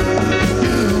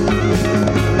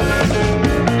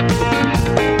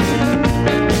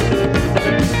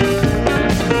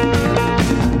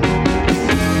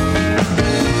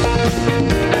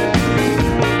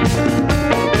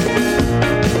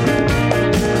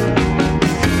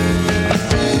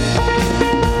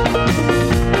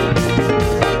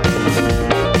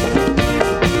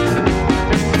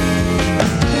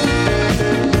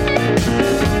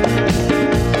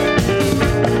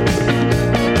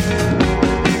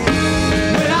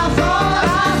when I thought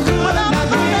I could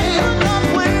not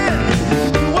win,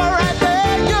 you were right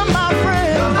there. You're my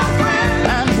friend,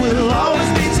 and we'll always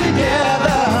be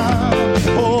together.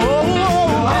 Oh,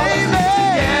 baby,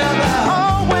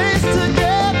 always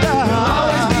together,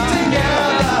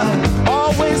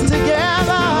 always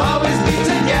together, always be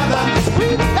together.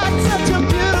 We've got such a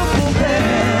beautiful plan.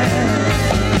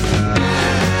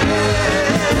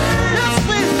 Yes,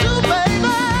 we do,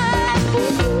 baby.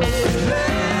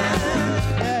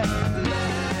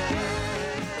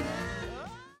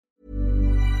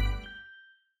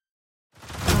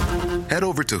 Head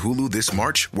over to Hulu this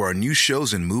March, where our new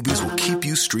shows and movies will keep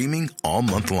you streaming all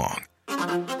month long.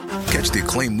 Catch the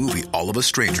acclaimed movie All of Us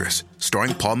Strangers,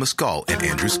 starring Paul Mescal and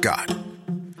Andrew Scott.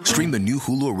 Stream the new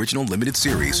Hulu original limited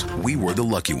series We Were the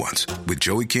Lucky Ones with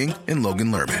Joey King and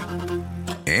Logan Lerman.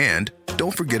 And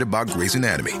don't forget about Grey's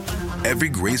Anatomy. Every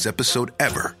Grey's episode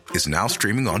ever is now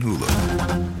streaming on Hulu.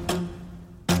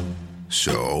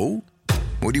 So,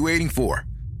 what are you waiting for?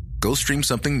 Go stream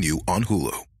something new on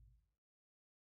Hulu.